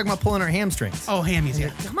one. I was talking about pulling our hamstrings. Oh, hammies,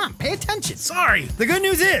 yeah. Come on, pay attention. Sorry. The good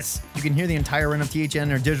news is, you can hear the entire run of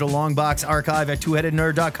THN or digital long box archive at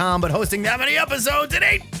twoheadednerd.com, but hosting that many episodes, it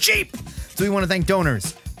ain't cheap. So we want to thank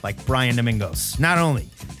donors like Brian Domingos. Not only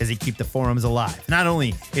does he keep the forums alive, not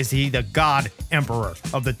only is he the god emperor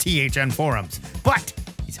of the THN forums, but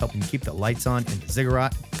he's helping keep the lights on in the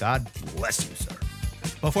ziggurat. God bless you, sir.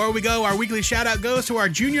 Before we go, our weekly shout out goes to our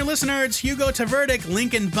junior listeners, Hugo Taverdic,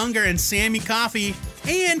 Lincoln Bunger, and Sammy Coffey,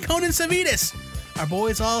 and Conan Savitas. Our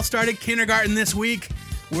boys all started kindergarten this week.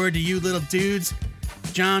 Word to you little dudes.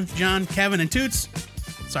 John, Kevin, and Toots.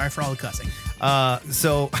 Sorry for all the cussing.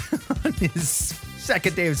 So on his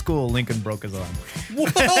second day of school, Lincoln broke his arm. Whoa,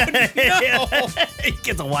 no! He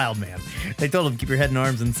gets a wild man. They told him keep your head and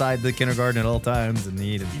arms inside the kindergarten at all times, and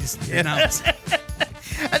he didn't.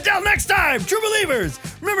 Until next time, true believers,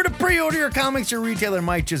 remember to pre-order your comics. Your retailer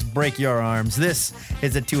might just break your arms. This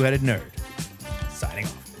is a Two-Headed Nerd.